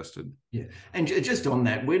drug tested. Yeah, and just on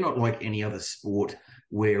that, we're not like any other sport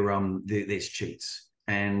where there's cheats.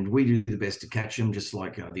 And we do the best to catch them, just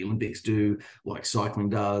like the Olympics do, like cycling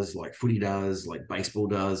does, like footy does, like baseball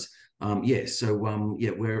does. We've got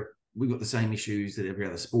the same issues that every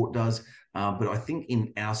other sport does. But I think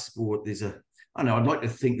in our sport, I'd like to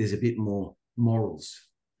think there's a bit more morals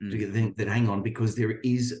to think that, hang on, because there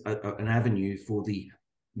is an avenue for the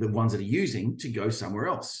ones that are using to go somewhere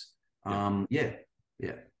else. Yeah,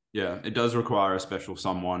 it does require a special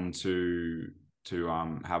someone to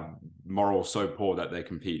have morals so poor that they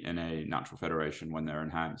compete in a natural federation when they're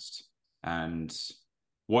enhanced. And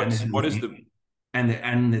there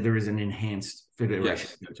is an enhanced federation.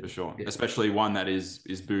 Yes, for sure. Yeah. Especially one that is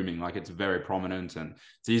booming, like it's very prominent and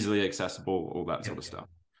it's easily accessible, all that sort of stuff.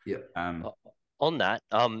 Yeah. On that,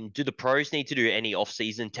 do the pros need to do any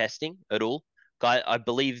off-season testing at all? I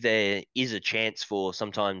believe there is a chance for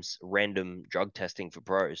sometimes random drug testing for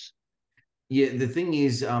pros. Yeah, the thing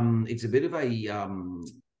is, it's a bit of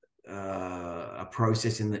a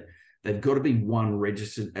process in that they've got to be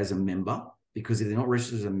registered as a member, because if they're not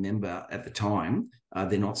registered as a member at the time,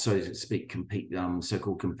 they're not, so to speak,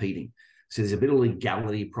 so-called competing. So there's a bit of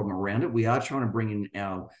legality problem around it. We are trying to bring in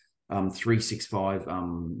our 365.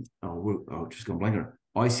 Just gone blank on it.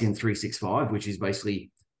 ICN 365, which is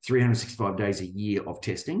basically 365 days a year of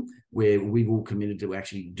testing, where we've all committed to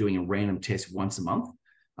actually doing a random test once a month.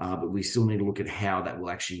 But we still need to look at how that will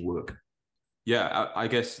actually work. Yeah, I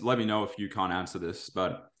guess let me know if you can't answer this,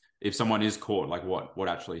 but if someone is caught, like what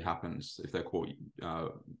actually happens if they're caught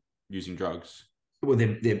using drugs? Well,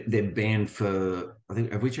 they're banned for, I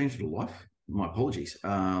think, have we changed it to life? My apologies.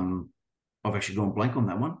 I've actually gone blank on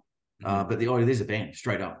that one. But there's a ban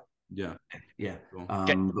straight up. Yeah. Cool.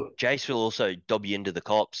 Jace will also dob you into the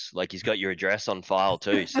cops. Like, he's got your address on file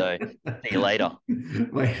too. So see you later.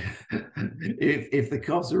 Like, if the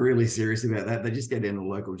cops are really serious about that, they just go down to the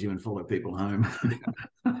local gym and follow people home.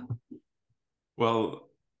 Well,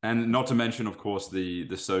 and not to mention, of course, the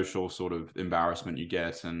social sort of embarrassment you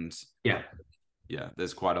get, and yeah,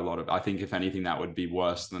 there's quite a lot of. I think if anything, that would be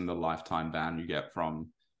worse than the lifetime ban you get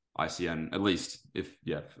from ICN. At least,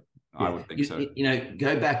 I would think so.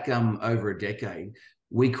 Go back over a decade.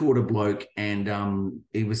 We caught a bloke, and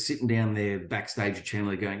he was sitting down there backstage at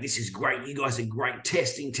Chandler going, "This is great. You guys are great.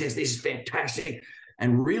 Testing. This is fantastic."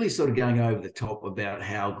 And really sort of going over the top about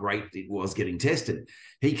how great it was getting tested.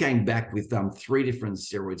 He came back with 3 different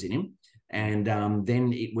steroids in him. And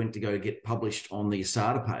then it went to go get published on the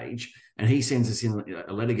ASADA page. And he sends us in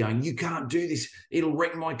a letter going, "You can't do this. It'll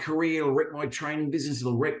wreck my career. It'll wreck my training business.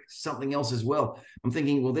 It'll wreck something else as well." I'm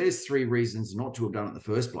thinking, well, there's 3 reasons not to have done it in the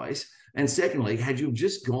first place. And secondly, had you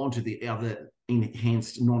just gone to the other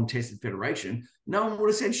enhanced non-tested federation, no one would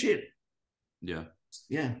have said shit. Yeah.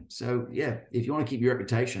 Yeah. So if you want to keep your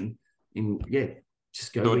reputation,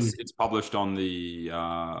 just go. So it's published on the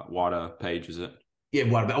WADA page, is it? Yeah,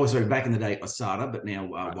 WADA. Oh, sorry, back in the day, ASADA, but now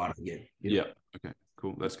WADA. Yeah. Okay.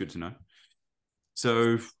 Cool. That's good to know.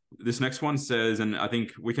 So this next one says, and I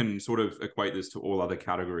think we can sort of equate this to all other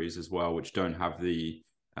categories as well, which don't have the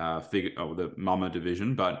the mama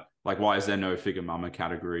division. But like, why is there no figure mama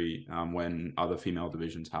category when other female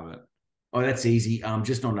divisions have it? Oh, that's easy.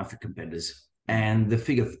 Just not enough for competitors. And the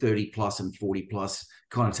figure 30 plus and 40 plus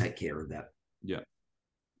kind of take care of that. Yeah,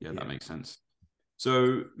 that makes sense.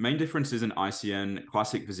 So main differences in ICN,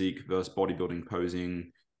 classic physique versus bodybuilding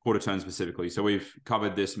posing, quarter turn specifically. So we've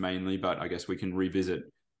covered this mainly, but I guess we can revisit.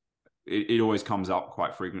 It always comes up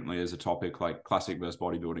quite frequently as a topic, like classic versus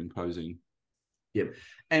bodybuilding posing. Yep.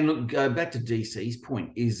 And look, back to DC's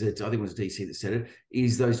point is that I think it was DC that said it,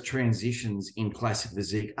 is those transitions in classic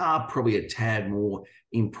physique are probably a tad more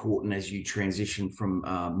important as you transition from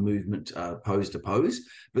movement pose to pose.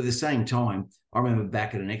 But at the same time, I remember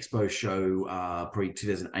back at an expo show, probably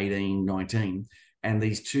 2018, 19, and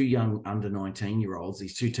these two young under 19-year-olds,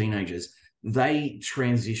 these two teenagers, they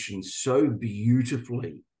transitioned so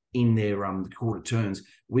beautifully in their quarter turns.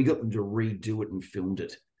 We got them to redo it and filmed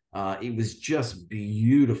it. It was just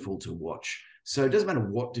beautiful to watch. So it doesn't matter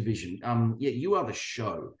what division. You are the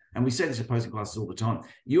show. And we say this at posing classes all the time.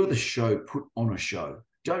 You are the show, put on a show.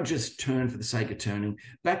 Don't just turn for the sake of turning.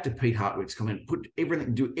 Back to Pete Hartwick's comment,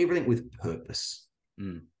 do everything with purpose.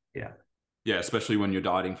 Yeah. Yeah, especially when you're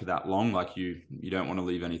dieting for that long, like you don't want to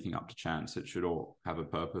leave anything up to chance. It should all have a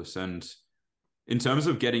purpose. And in terms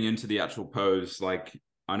of getting into the actual pose, like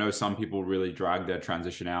I know some people really drag their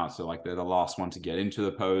transition out. So like they're the last one to get into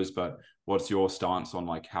the pose, but what's your stance on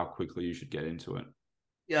like how quickly you should get into it?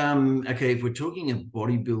 Okay, if we're talking a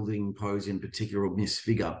bodybuilding pose in particular or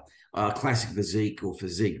misfigure, classic physique or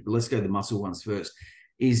physique, but let's go the muscle ones first,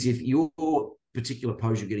 is if your particular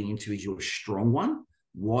pose you're getting into is your strong one,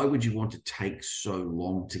 why would you want to take so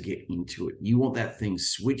long to get into it? You want that thing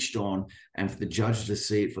switched on and for the judges to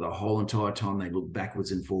see it for the whole entire time they look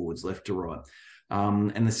backwards and forwards, left to right.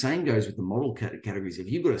 And the same goes with the model categories. If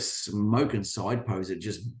you've got a smoking side pose that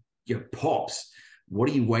just pops, what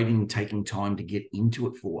are you waiting, taking time to get into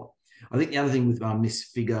it for? I think the other thing with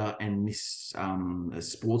Miss Figure and Miss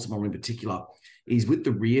Sports Model in particular is with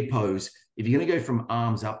the rear pose, if you're going to go from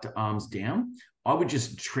arms up to arms down, I would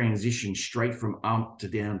just transition straight from up to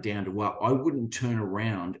down, down to up. I wouldn't turn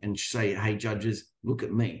around and say, hey, judges, look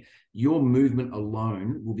at me. Your movement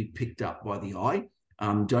alone will be picked up by the eye.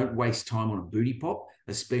 Don't waste time on a booty pop,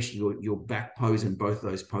 especially your back pose, and both of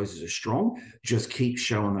those poses are strong. Just keep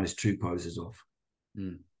showing those two poses off.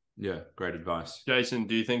 Yeah, great advice. Jason,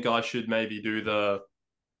 do you think I should maybe do the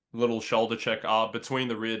little shoulder check between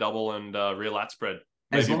the rear double and rear lat spread?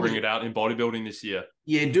 Maybe bring it out in bodybuilding this year.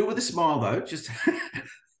 Yeah, do it with a smile though. Just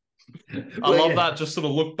I love that. Just sort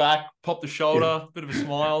of look back, pop the shoulder, bit of a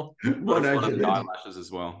smile. Eyelashes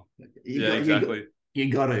as well. Exactly.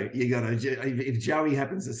 You got to. If Joey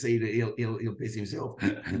happens to see it, he'll piss himself.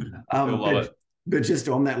 He'll love it. But just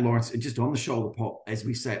on that, Lawrence, just on the shoulder pop, as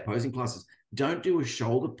we say at posing classes, don't do a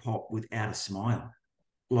shoulder pop without a smile.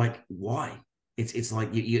 Like, why? It's like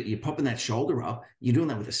you're popping that shoulder up. You're doing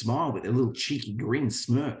that with a smile, with a little cheeky grin,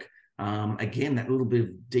 smirk. Again, that little bit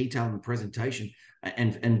of detail in the presentation.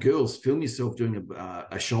 And girls, film yourself doing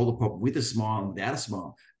a shoulder pop with a smile and without a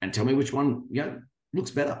smile, and tell me which one looks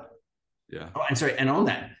better. Yeah. Oh, and sorry, and on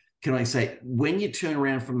that, can I say, when you turn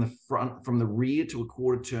around from the front, from the rear to a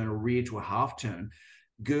quarter turn or rear to a half turn,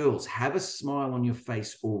 girls, have a smile on your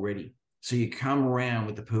face already. So you come around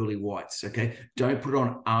with the pearly whites, okay? Don't put it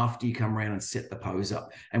on after you come around and set the pose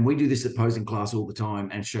up. And we do this at posing class all the time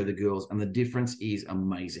and show the girls, and the difference is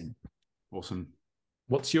amazing. Awesome.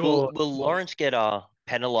 What's your... Will Lawrence get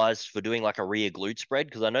penalized for doing like a rear glute spread?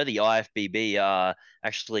 Because I know the IFBB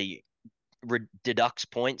actually deducts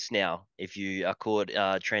points now if you are caught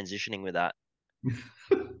transitioning with that.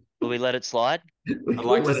 Will we let it slide? I'd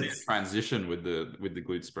like to see a transition with the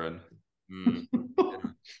glute spread.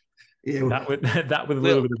 Yeah, that with a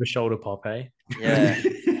little bit of a shoulder pop, eh? Yeah.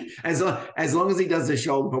 as long as he does the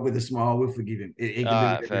shoulder pop with a smile, we'll forgive him. He can do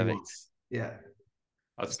whatever he wants. Yeah,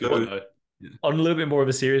 that's good. On a little bit more of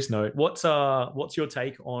a serious note, what's your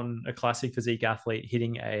take on a classic physique athlete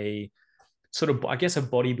hitting a sort of, I guess, a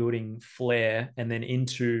bodybuilding flair and then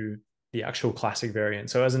into the actual classic variant?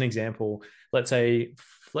 So as an example, let's say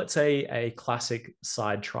a classic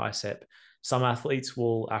side tricep. Some athletes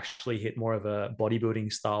will actually hit more of a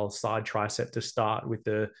bodybuilding style side tricep to start with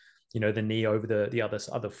the knee over the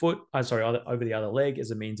other foot. Over the other leg as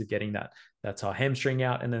a means of getting that hamstring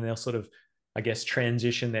out, and then they'll sort of, I guess,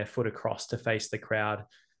 transition their foot across to face the crowd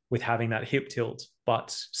with having that hip tilt.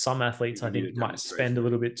 But some athletes, I think, might spend a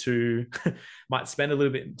little bit too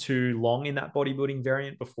long in that bodybuilding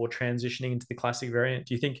variant before transitioning into the classic variant.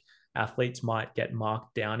 Do you think athletes might get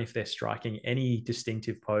marked down if they're striking any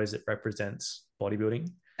distinctive pose that represents bodybuilding?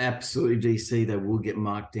 Absolutely, DC. They will get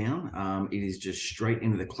marked down. It is just straight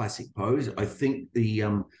into the classic pose. I think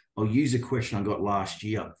I'll use a question I got last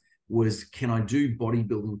year was, can I do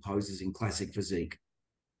bodybuilding poses in classic physique?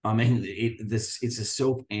 I mean, it's a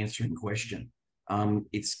self-answering question.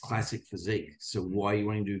 It's classic physique. So why are you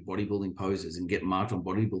wanting to do bodybuilding poses and get marked on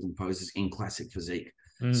bodybuilding poses in classic physique?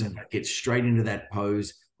 So get straight into that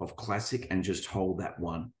pose of classic and just hold that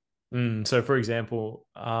one. So for example,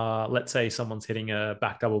 let's say someone's hitting a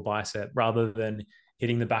back double bicep, rather than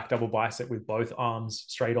hitting the back double bicep with both arms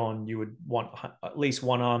straight on, you would want at least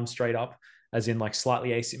one arm straight up, as in like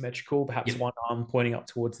slightly asymmetrical, perhaps one arm pointing up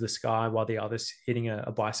towards the sky while the other's hitting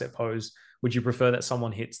a bicep pose. Would you prefer that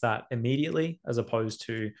someone hits that immediately as opposed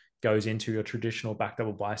to goes into your traditional back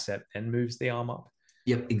double bicep and moves the arm up?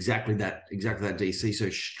 Yep, exactly that, DC. So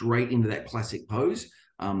straight into that classic pose.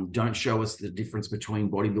 Don't show us the difference between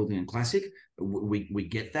bodybuilding and classic. We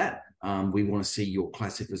get that. We want to see your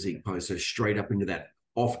classic physique pose. So straight up into that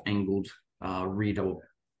off-angled rear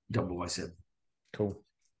double bicep. Cool.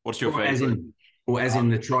 What's your favorite? As in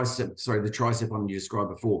the tricep. Sorry, the tricep one you described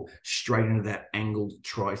before. Straight into that angled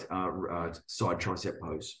side tricep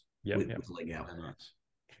pose. With leg out.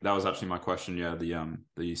 That was actually my question. Yeah,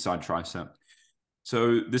 the side tricep.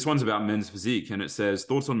 So this one's about men's physique, and it says,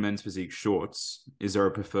 thoughts on men's physique shorts. Is there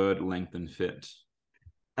a preferred length and fit?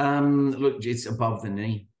 Look, it's above the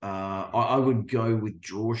knee. I would go with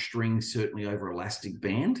drawstring, certainly over elastic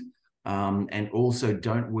band, and also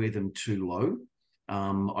don't wear them too low.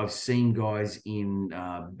 I've seen guys in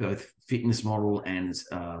both fitness model and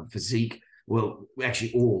physique, well,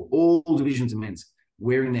 actually all divisions of men's,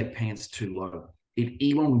 wearing their pants too low. It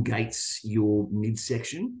elongates your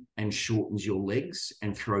midsection and shortens your legs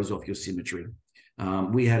and throws off your symmetry.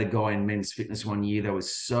 We had a guy in men's fitness one year that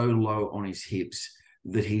was so low on his hips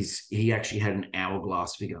that he actually had an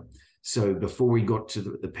hourglass figure. So before he got to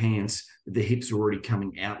the pants, the hips were already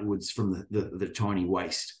coming outwards from the tiny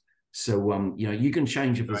waist. So you can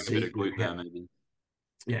change a physique. A bit of glute there, maybe.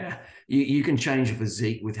 Yeah, you can change a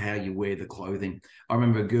physique with how you wear the clothing. I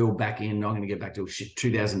remember a girl back in, I'm going to get back to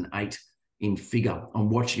 2008 in figure. I'm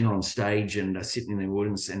watching her on stage and sitting in the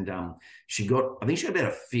audience, and I think she got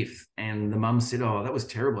about a fifth. And the mum said, "Oh, that was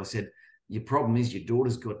terrible." I said, "Your problem is your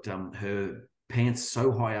daughter's got her pants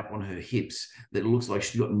so high up on her hips that it looks like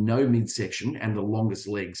she's got no midsection and the longest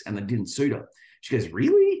legs, and they didn't suit her." She goes,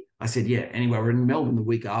 "Really?" I said, "Yeah." Anyway, we're in Melbourne the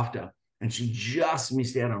week after, and she just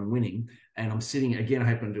missed out on winning. And I'm sitting again, I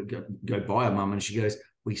happened to go by her mum, and she goes,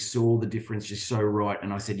 "We saw the difference. You're so right."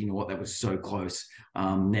 And I said, "You know what? That was so close."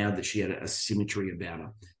 Now that she had a symmetry about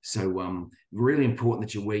her. So really important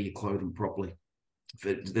that you wear your clothing properly.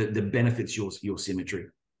 For the benefits your symmetry.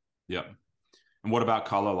 Yeah. And what about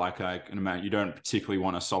color? Like I can imagine you don't particularly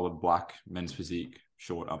want a solid black men's physique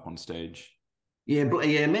short up on stage. Yeah, but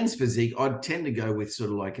men's physique, I'd tend to go with sort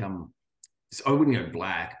of like so I wouldn't go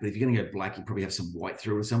black, but if you're going to go black, you probably have some white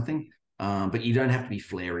through or something. But you don't have to be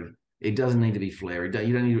flary. It doesn't need to be flary.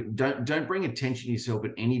 Don't bring attention to yourself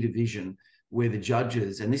at any division where the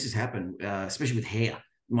judges, and this has happened, especially with hair,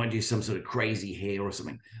 you might do some sort of crazy hair or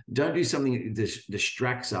something. Don't do something that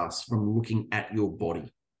distracts us from looking at your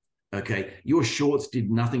body. Okay, your shorts did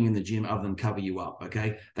nothing in the gym other than cover you up.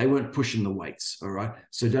 Okay, they weren't pushing the weights. All right,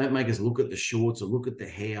 so don't make us look at the shorts or look at the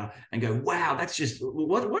hair and go, "Wow, that's just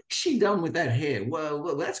what's she done with that hair?"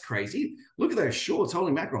 Well, that's crazy. Look at those shorts.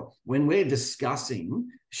 Holy mackerel! When we're discussing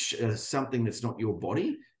something that's not your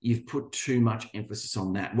body, you've put too much emphasis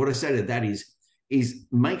on that. What I say to that is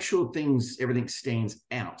make sure everything stands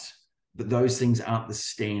out, but those things aren't the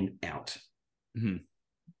stand out. Mm-hmm.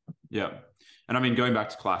 Yeah. And I mean, going back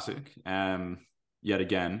to classic, yet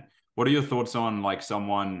again, what are your thoughts on like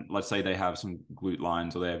someone, let's say they have some glute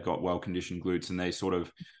lines or they've got well-conditioned glutes and they sort of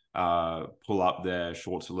pull up their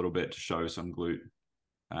shorts a little bit to show some glute?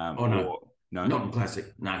 No, not in classic.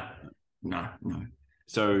 No.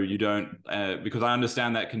 So you don't, because I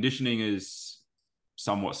understand that conditioning is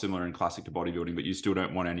somewhat similar in classic to bodybuilding, but you still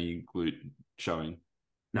don't want any glute showing.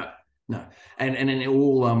 No. And in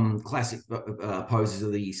all classic poses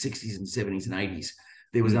of the 60s and 70s and 80s,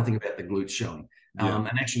 there was nothing about the glutes showing. And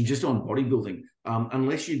actually, just on bodybuilding,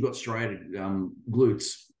 unless you've got striated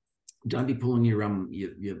glutes, don't be pulling your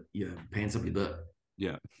pants up your butt.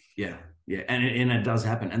 Yeah. And it does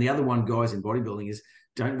happen. And the other one, guys, in bodybuilding is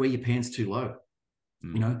don't wear your pants too low.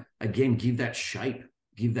 Again, give that shape,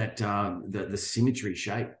 give that the symmetry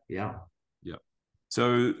shape. Yeah.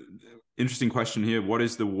 So interesting question here. What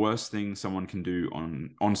is the worst thing someone can do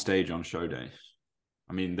on stage on show day?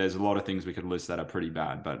 I mean, there's a lot of things we could list that are pretty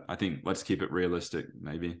bad, but I think let's keep it realistic,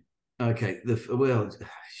 maybe. Okay.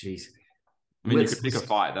 Jeez. I mean, you could pick a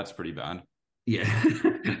fight. That's pretty bad. Yeah.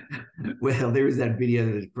 Well, there is that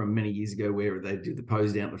video from many years ago where they do the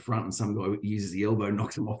pose down the front and some guy uses the elbow,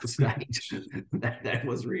 knocks him off the stage. that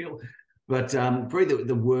was real. But probably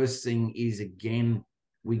the worst thing is, again,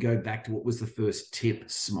 we go back to what was the first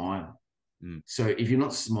tip: smile. So if you're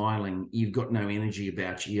not smiling, you've got no energy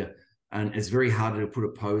about you, and it's very hard to put a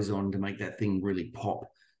pose on to make that thing really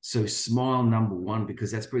pop. So smile, number one,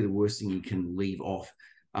 because that's probably the worst thing you can leave off.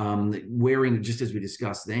 Wearing, just as we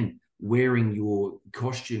discussed then, wearing your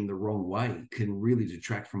costume the wrong way can really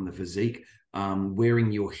detract from the physique.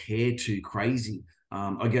 Wearing your hair too crazy.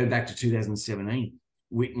 I go back to 2017.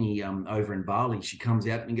 Whitney over in Bali, she comes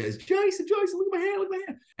out and goes, Jason, look at my hair,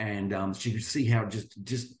 and she could see how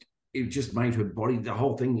it just made her body, the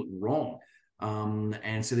whole thing look wrong.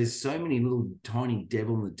 And so there's so many little tiny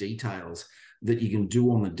devil in the details that you can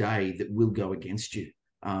do on the day that will go against you.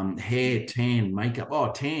 Hair, tan, makeup.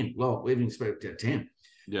 Oh, tan. Well, we haven't even spoken about tan.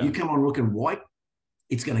 Yeah. You come on looking white,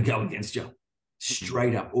 it's going to go against you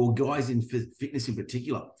straight up. Or guys in fitness in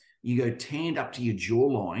particular, you go tanned up to your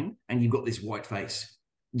jawline and you've got this white face.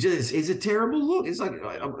 Just it's a terrible look. It's like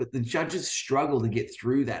the judges struggle to get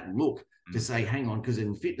through that look to say, hang on, because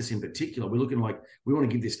in fitness in particular, we're looking like we want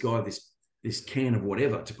to give this guy this can of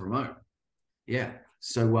whatever to promote. Yeah.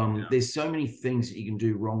 So there's so many things that you can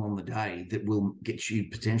do wrong on the day that will get you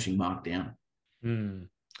potentially marked down.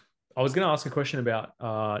 I was going to ask a question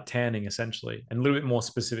about tanning, essentially, and a little bit more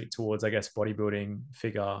specific towards, I guess, bodybuilding,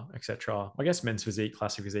 figure, etc. I guess men's physique,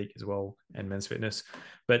 classic physique as well, and men's fitness.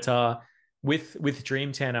 But with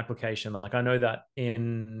Dream Tan application, like I know that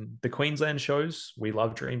in the Queensland shows, we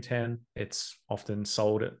love Dream Tan. It's often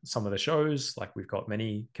sold at some of the shows. Like we've got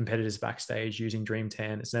many competitors backstage using Dream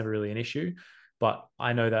Tan. It's never really an issue. But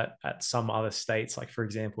I know that at some other states, like for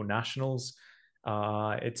example, nationals,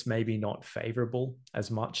 it's maybe not favorable as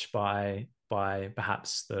much by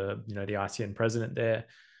perhaps the ICN president there.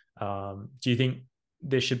 Do you think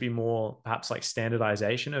there should be more perhaps like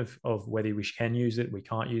standardization of whether we can use it, we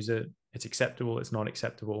can't use it, it's acceptable, it's not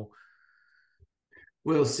acceptable?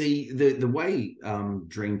 Well, see, the way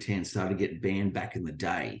Dream Tan started to get banned back in the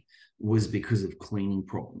day was because of cleaning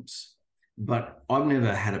problems. But I've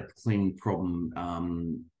never had a cleaning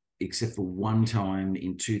problem except for one time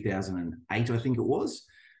in 2008, I think it was.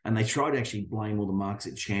 And they tried to actually blame all the marks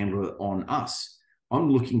at Chandler on us. I'm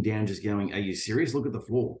looking down just going, are you serious? Look at the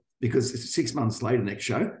floor. Because 6 months later, next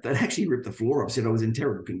show, they'd actually ripped the floor up, said I was in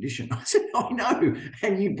terrible condition. I said, I know.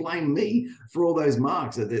 And you blame me for all those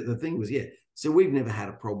marks. The thing was, yeah. So we've never had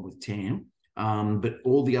a problem with tan. But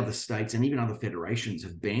all the other states and even other federations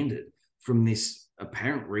have banned it from this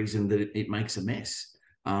apparent reason that it makes a mess.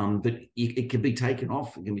 But it can be taken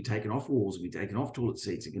off. It can be taken off walls. It can be taken off toilet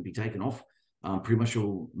seats. It can be taken off pretty much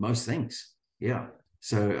most things. Yeah.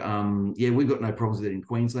 So, we've got no problems with it in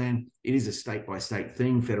Queensland. It is a state-by-state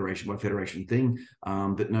thing, federation-by-federation thing,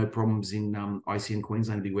 but no problems in ICN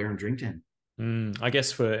Queensland to be wearing Dream Tan. I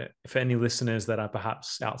guess for any listeners that are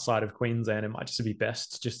perhaps outside of Queensland, it might just be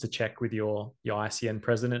best just to check with your ICN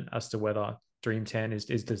president as to whether Dream Tan is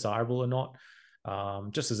desirable or not,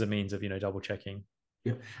 just as a means of, double-checking.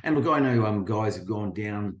 Yeah. And look, I know guys have gone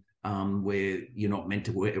down where you're not meant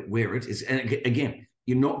to wear it. And again,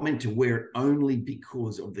 you're not meant to wear it only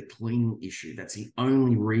because of the cleaning issue. That's the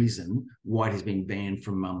only reason why it has been banned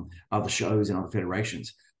from other shows and other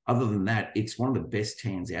federations. Other than that, it's one of the best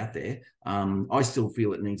tans out there. I still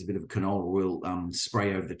feel it needs a bit of a canola oil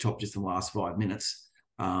spray over the top just in the last 5 minutes.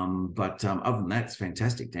 But other than that, it's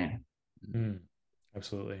fantastic tan.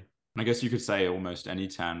 Absolutely. I guess you could say almost any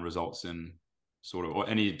tan results in or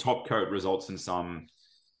any top coat results in some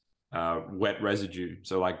wet residue.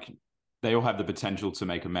 So like they all have the potential to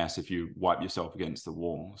make a mess if you wipe yourself against the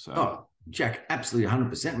wall. So Jack, absolutely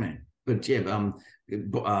 100%, man. But yeah,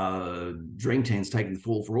 Dream Tan's taking the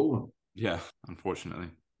fall for all of them. Yeah, unfortunately.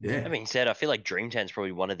 Yeah. That being said, I feel like Dream Tan's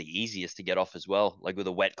probably one of the easiest to get off as well. Like with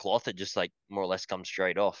a wet cloth, it just like more or less comes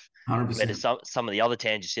straight off. 100%. But some of the other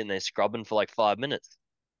tans, you're sitting there scrubbing for like 5 minutes.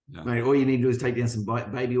 Yeah. Mate, all you need to do is take down some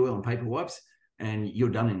baby oil and paper wipes, and you're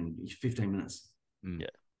done in 15 minutes. Yeah.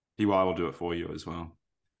 DY will do it for you as well.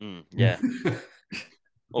 Yeah.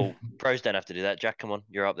 Oh, pros don't have to do that. Jack, come on.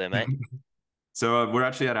 You're up there, mate. So we're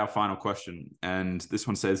actually at our final question. And this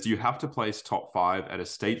one says, do you have to place top 5 at a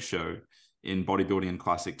state show in bodybuilding and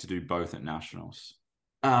classic to do both at nationals?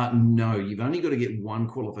 No, you've only got to get one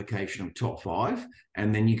qualification of top 5,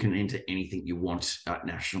 and then you can enter anything you want at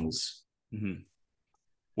nationals. Mm-hmm.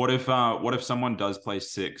 What if someone does place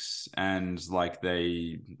 6 and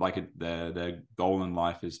their goal in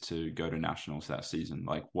life is to go to nationals that season?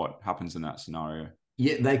 Like what happens in that scenario?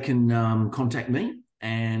 Yeah, they can contact me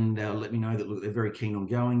and let me know that look, they're very keen on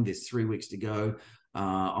going. There's 3 weeks to go.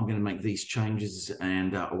 I'm going to make these changes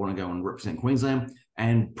and I want to go and represent Queensland.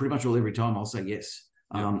 And pretty much every time I'll say yes.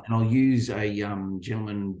 And I'll use a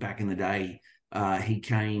gentleman back in the day.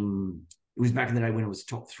 It was back in the day when it was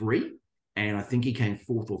top 3. And I think he came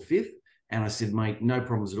 4th or 5th. And I said, mate, no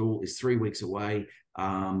problems at all. It's 3 weeks away.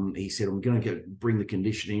 He said, I'm going to bring the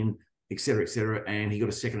condition in, et cetera, et cetera. And he got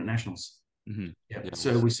a second at nationals. Mm-hmm. Yeah.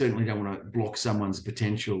 So we certainly don't want to block someone's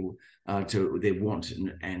potential to their want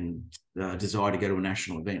and desire to go to a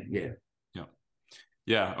national event.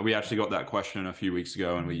 Yeah, we actually got that question a few weeks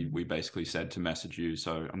ago, and we basically said to message you.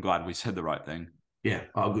 So I'm glad we said the right thing. Yeah.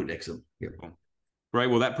 Oh, good. Excellent. Yeah. Cool. Great.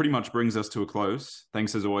 Well, that pretty much brings us to a close.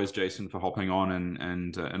 Thanks as always, Jason, for hopping on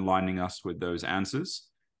and enlightening us with those answers.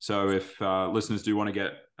 So if listeners do want to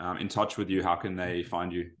get in touch with you, how can they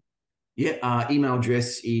find you? Yeah, email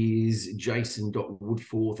address is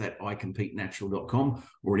jason.woodforth@icompetenatural.com,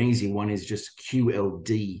 or an easier one is just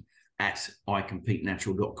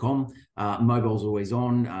qld@icompetenatural.com. Mobile's always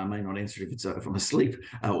on. May not answer if I'm asleep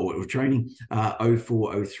or training.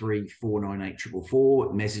 0403 498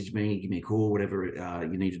 444. Message me, give me a call, whatever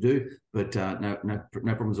you need to do. But no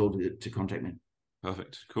problems at all to contact me.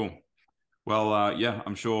 Perfect. Cool. Well, yeah,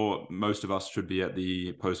 I'm sure most of us should be at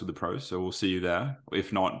the Post with the Pros, so we'll see you there.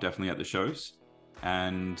 If not, definitely at the shows.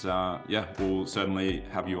 And yeah, we'll certainly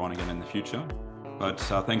have you on again in the future. But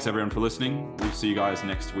thanks everyone for listening. We'll see you guys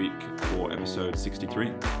next week for episode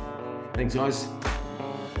 63. Thanks, guys.